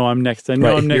Fielding. I know I'm next. I'm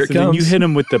next." And then you hit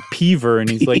him with the Peter, and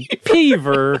he's like,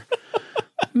 "Peter,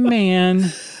 man,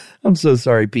 I'm so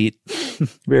sorry, Pete.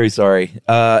 Very sorry."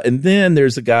 And then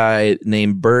there's a guy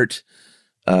named Bart.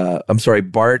 You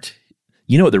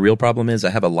know what the real problem is? I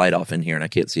have a light off in here, and I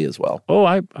can't see as well. Oh,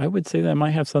 I would say that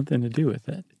might have something to do with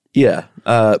it. Yeah,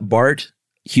 Bart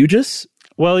Hughes.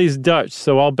 Well, he's Dutch,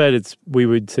 so I'll bet we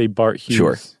would say Bart Hughes.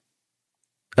 Sure.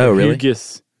 Oh, really?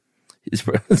 Hughes.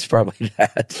 It's probably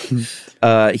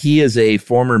that. He is a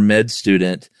former med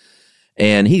student,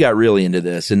 and he got really into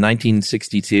this. In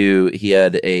 1962,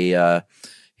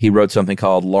 he wrote something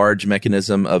called Large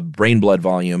Mechanism of Brain Blood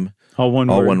Volume. All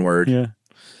one word. Yeah.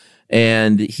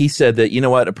 And he said that, you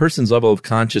know what, a person's level of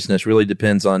consciousness really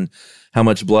depends on how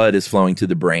much blood is flowing to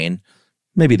the brain.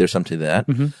 Maybe there's something to that.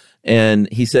 Mm-hmm.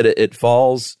 And he said it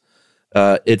falls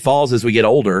as we get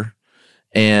older.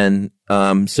 And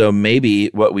so maybe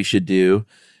what we should do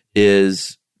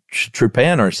is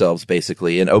trepan ourselves,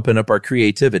 basically, and open up our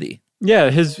creativity.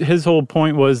 Yeah, his whole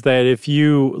point was that if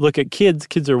you look at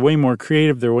kids are way more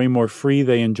creative, they're way more free,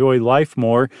 they enjoy life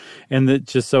more, and it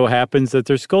just so happens that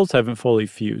their skulls haven't fully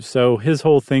fused. So his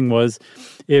whole thing was,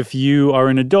 if you are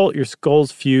an adult, your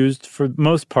skull's fused. For the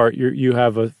most part, you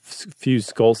have a fused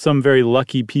skull. Some very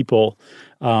lucky people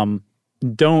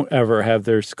don't ever have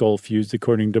their skull fused,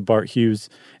 according to Bart Hughes.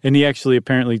 And he actually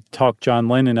apparently talked John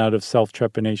Lennon out of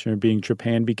self-trepanation or being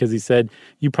trepanned, because he said,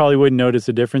 you probably wouldn't notice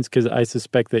a difference because I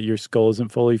suspect that your skull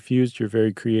isn't fully fused. You're a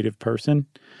very creative person.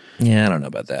 Yeah, I don't know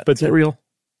about that. But is that real?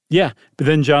 Yeah. But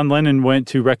then John Lennon went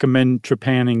to recommend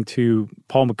trepanning to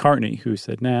Paul McCartney, who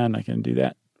said, nah, I'm not going to do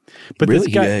that. But really?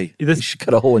 This guy, you should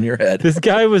cut a hole in your head. This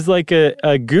guy was like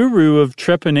a guru of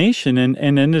trepanation and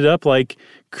ended up like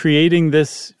creating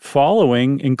this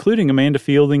following, including Amanda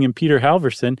Fielding and Peter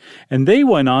Halverson. And they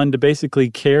went on to basically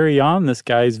carry on this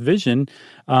guy's vision.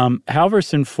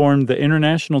 Halverson formed the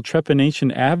International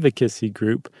Trepanation Advocacy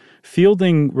Group.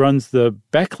 Fielding runs the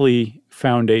Beckley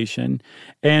Foundation.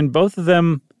 And both of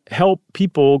them help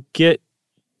people get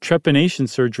trepanation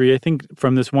surgery, I think,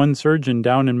 from this one surgeon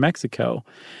down in Mexico.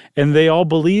 And they all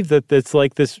believe that it's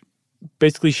like this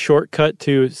basically shortcut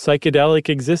to psychedelic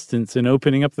existence and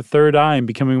opening up the third eye and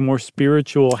becoming a more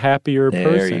spiritual, happier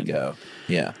person. There you go.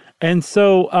 Yeah. And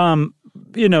so,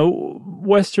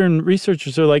 Western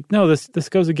researchers are like, no, this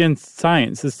goes against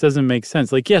science. This doesn't make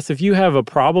sense. Like, yes, if you have a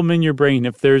problem in your brain,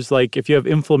 if you have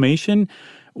inflammation,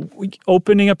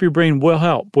 opening up your brain will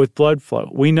help with blood flow.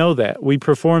 We know that. We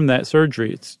perform that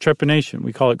surgery. It's trepanation.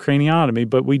 We call it craniotomy,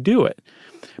 but we do it.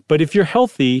 But if you're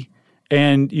healthy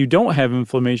and you don't have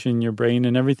inflammation in your brain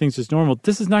and everything's just normal,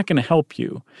 this is not going to help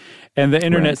you. And the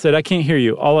internet said, I can't hear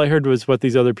you. All I heard was what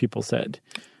these other people said.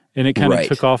 And it kind of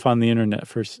took off on the internet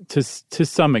to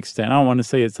some extent. I don't want to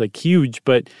say it's like huge,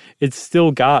 but it's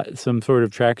still got some sort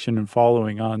of traction and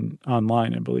following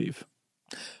online, I believe.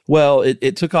 Well,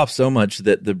 it took off so much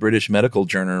that the British Medical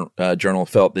Journal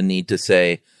felt the need to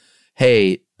say,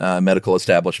 hey, medical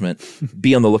establishment,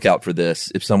 be on the lookout for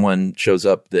this. If someone shows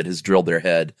up that has drilled their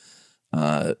head,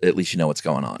 at least you know what's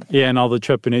going on. Yeah, and all the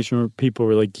trepanation people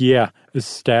were like, yeah,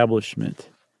 establishment.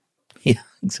 Yeah,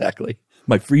 exactly.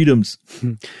 My freedoms.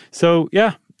 So,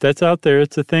 yeah, that's out there.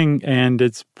 It's a thing, and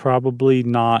it's probably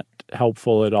not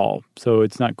helpful at all. So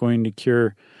it's not going to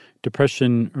cure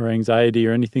depression or anxiety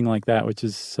or anything like that, which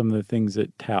is some of the things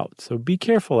it touts. So be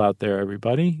careful out there,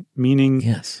 everybody. Meaning,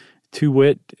 yes, to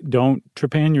wit, don't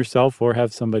trepan yourself or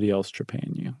have somebody else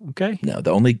trepan you. Okay? No,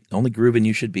 the only grooving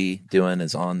you should be doing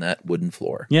is on that wooden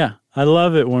floor. Yeah, I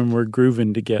love it when we're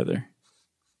grooving together.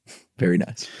 Very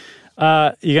nice. You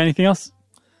got anything else?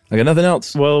 I got nothing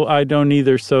else. Well, I don't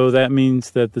either, so that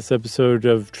means that this episode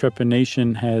of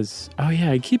Trepanation has... Oh,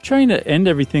 yeah, I keep trying to end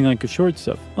everything like a short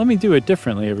stuff. Let me do it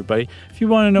differently, everybody. If you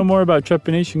want to know more about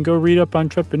Trepanation, go read up on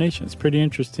Trepanation. It's pretty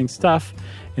interesting stuff.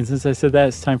 And since I said that,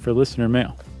 it's time for listener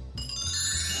mail.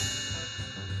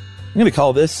 I'm going to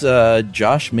call this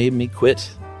Josh Made Me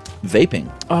Quit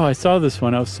Vaping. Oh, I saw this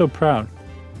one. I was so proud.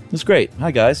 It's great.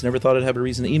 Hi, guys. Never thought I'd have a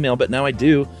reason to email, but now I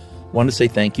do. Wanted to say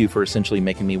thank you for essentially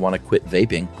making me want to quit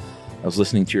vaping. I was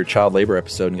listening to your child labor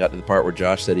episode and got to the part where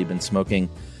Josh said he'd been smoking,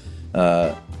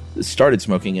 started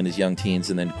smoking in his young teens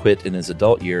and then quit in his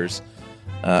adult years.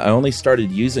 I only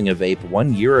started using a vape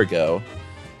 1 year ago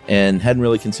and hadn't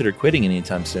really considered quitting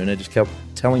anytime soon. I just kept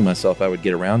telling myself I would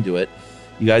get around to it.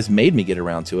 You guys made me get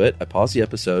around to it. I paused the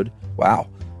episode. Wow.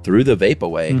 Threw the vape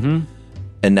away. Mm-hmm.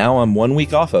 And now I'm 1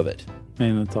 week off of it.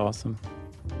 Man, that's awesome.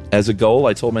 As a goal,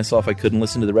 I told myself I couldn't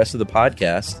listen to the rest of the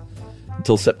podcast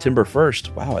until September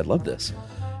 1st. Wow, I love this.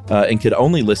 And could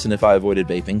only listen if I avoided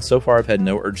vaping. So far, I've had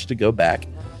no urge to go back.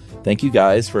 Thank you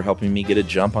guys for helping me get a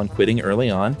jump on quitting early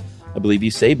on. I believe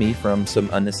you saved me from some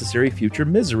unnecessary future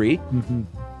misery. Mm-hmm.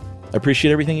 I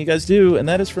appreciate everything you guys do. And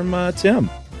that is from Tim.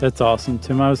 That's awesome,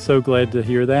 Tim. I was so glad to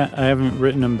hear that. I haven't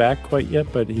written him back quite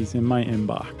yet, but he's in my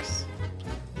inbox.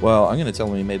 Well, I'm going to tell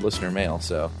him he made listener mail,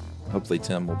 so hopefully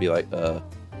Tim will be like,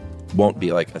 won't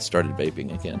be like, I started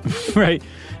vaping again. Right.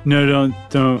 No,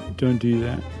 don't do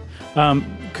that.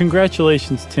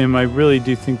 Congratulations, Tim. I really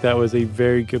do think that was a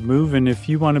very good move. And if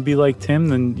you want to be like Tim,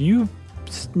 then you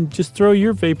just throw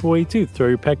your vape away too. Throw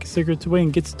your pack of cigarettes away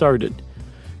and get started.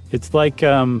 It's like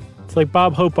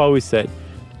Bob Hope always said,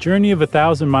 journey of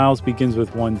 1,000 miles begins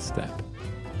with one step.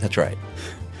 That's right.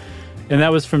 And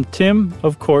that was from Tim,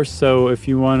 of course. So if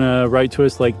you want to write to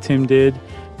us like Tim did,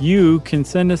 you can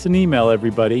send us an email,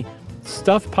 everybody.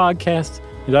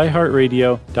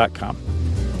 stuffpodcast@iheartradio.com.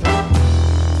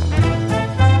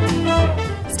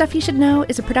 Stuff You Should Know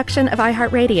is a production of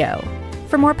iHeartRadio.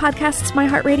 For more podcasts from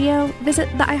iHeartRadio, visit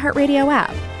the iHeartRadio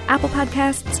app, Apple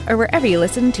Podcasts, or wherever you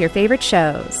listen to your favorite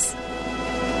shows.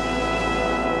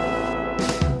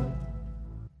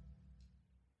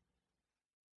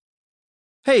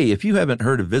 Hey, if you haven't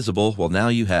heard of Visible, well, now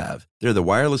you have. They're the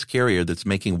wireless carrier that's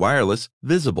making wireless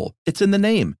visible. It's in the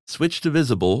name. Switch to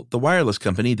Visible, the wireless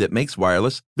company that makes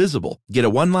wireless visible. Get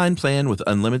a one-line plan with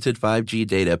unlimited 5G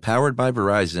data powered by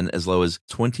Verizon as low as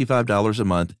 $25 a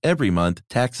month every month,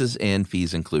 taxes and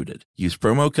fees included. Use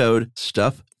promo code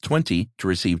STUFF20 to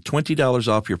receive $20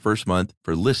 off your first month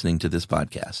for listening to this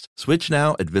podcast. Switch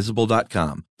now at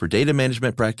Visible.com. For data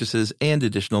management practices and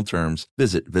additional terms,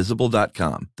 visit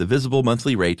Visible.com. The Visible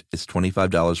monthly rate is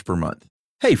 $25 per month.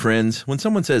 Hey friends, when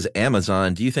someone says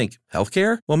Amazon, do you think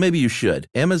healthcare? Well, maybe you should.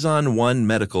 Amazon One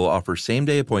Medical offers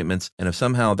same-day appointments, and if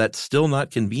somehow that's still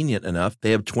not convenient enough, they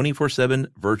have 24/7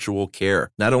 virtual care.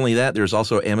 Not only that, there's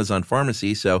also Amazon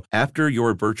Pharmacy, so after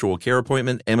your virtual care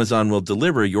appointment, Amazon will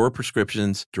deliver your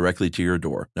prescriptions directly to your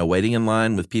door. No waiting in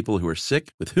line with people who are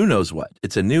sick with who knows what.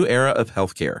 It's a new era of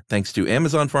healthcare. Thanks to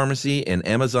Amazon Pharmacy and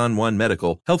Amazon One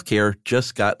Medical, healthcare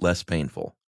just got less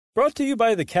painful. Brought to you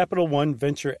by the Capital One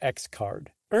Venture X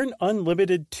card. Earn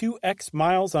unlimited 2x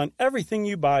miles on everything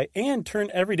you buy and turn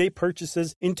everyday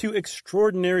purchases into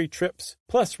extraordinary trips.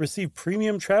 Plus, receive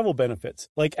premium travel benefits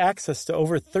like access to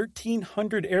over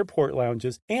 1,300 airport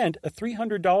lounges and a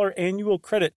 $300 annual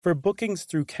credit for bookings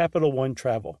through Capital One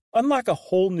Travel. Unlock a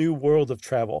whole new world of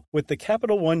travel with the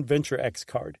Capital One Venture X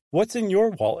card. What's in your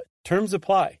wallet? Terms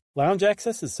apply. Lounge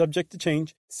access is subject to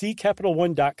change. See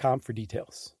CapitalOne.com for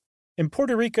details. In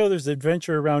Puerto Rico, there's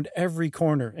adventure around every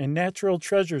corner and natural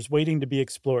treasures waiting to be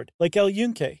explored, like El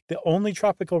Yunque, the only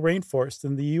tropical rainforest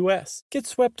in the U.S. Get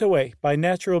swept away by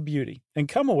natural beauty and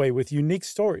come away with unique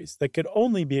stories that could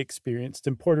only be experienced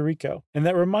in Puerto Rico and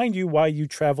that remind you why you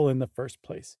travel in the first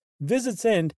place. Visits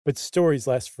end, but stories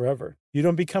last forever. You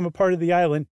don't become a part of the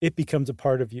island, it becomes a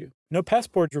part of you. No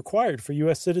passport required for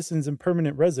U.S. citizens and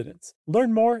permanent residents.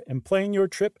 Learn more and plan your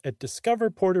trip at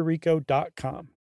discoverpuertorico.com.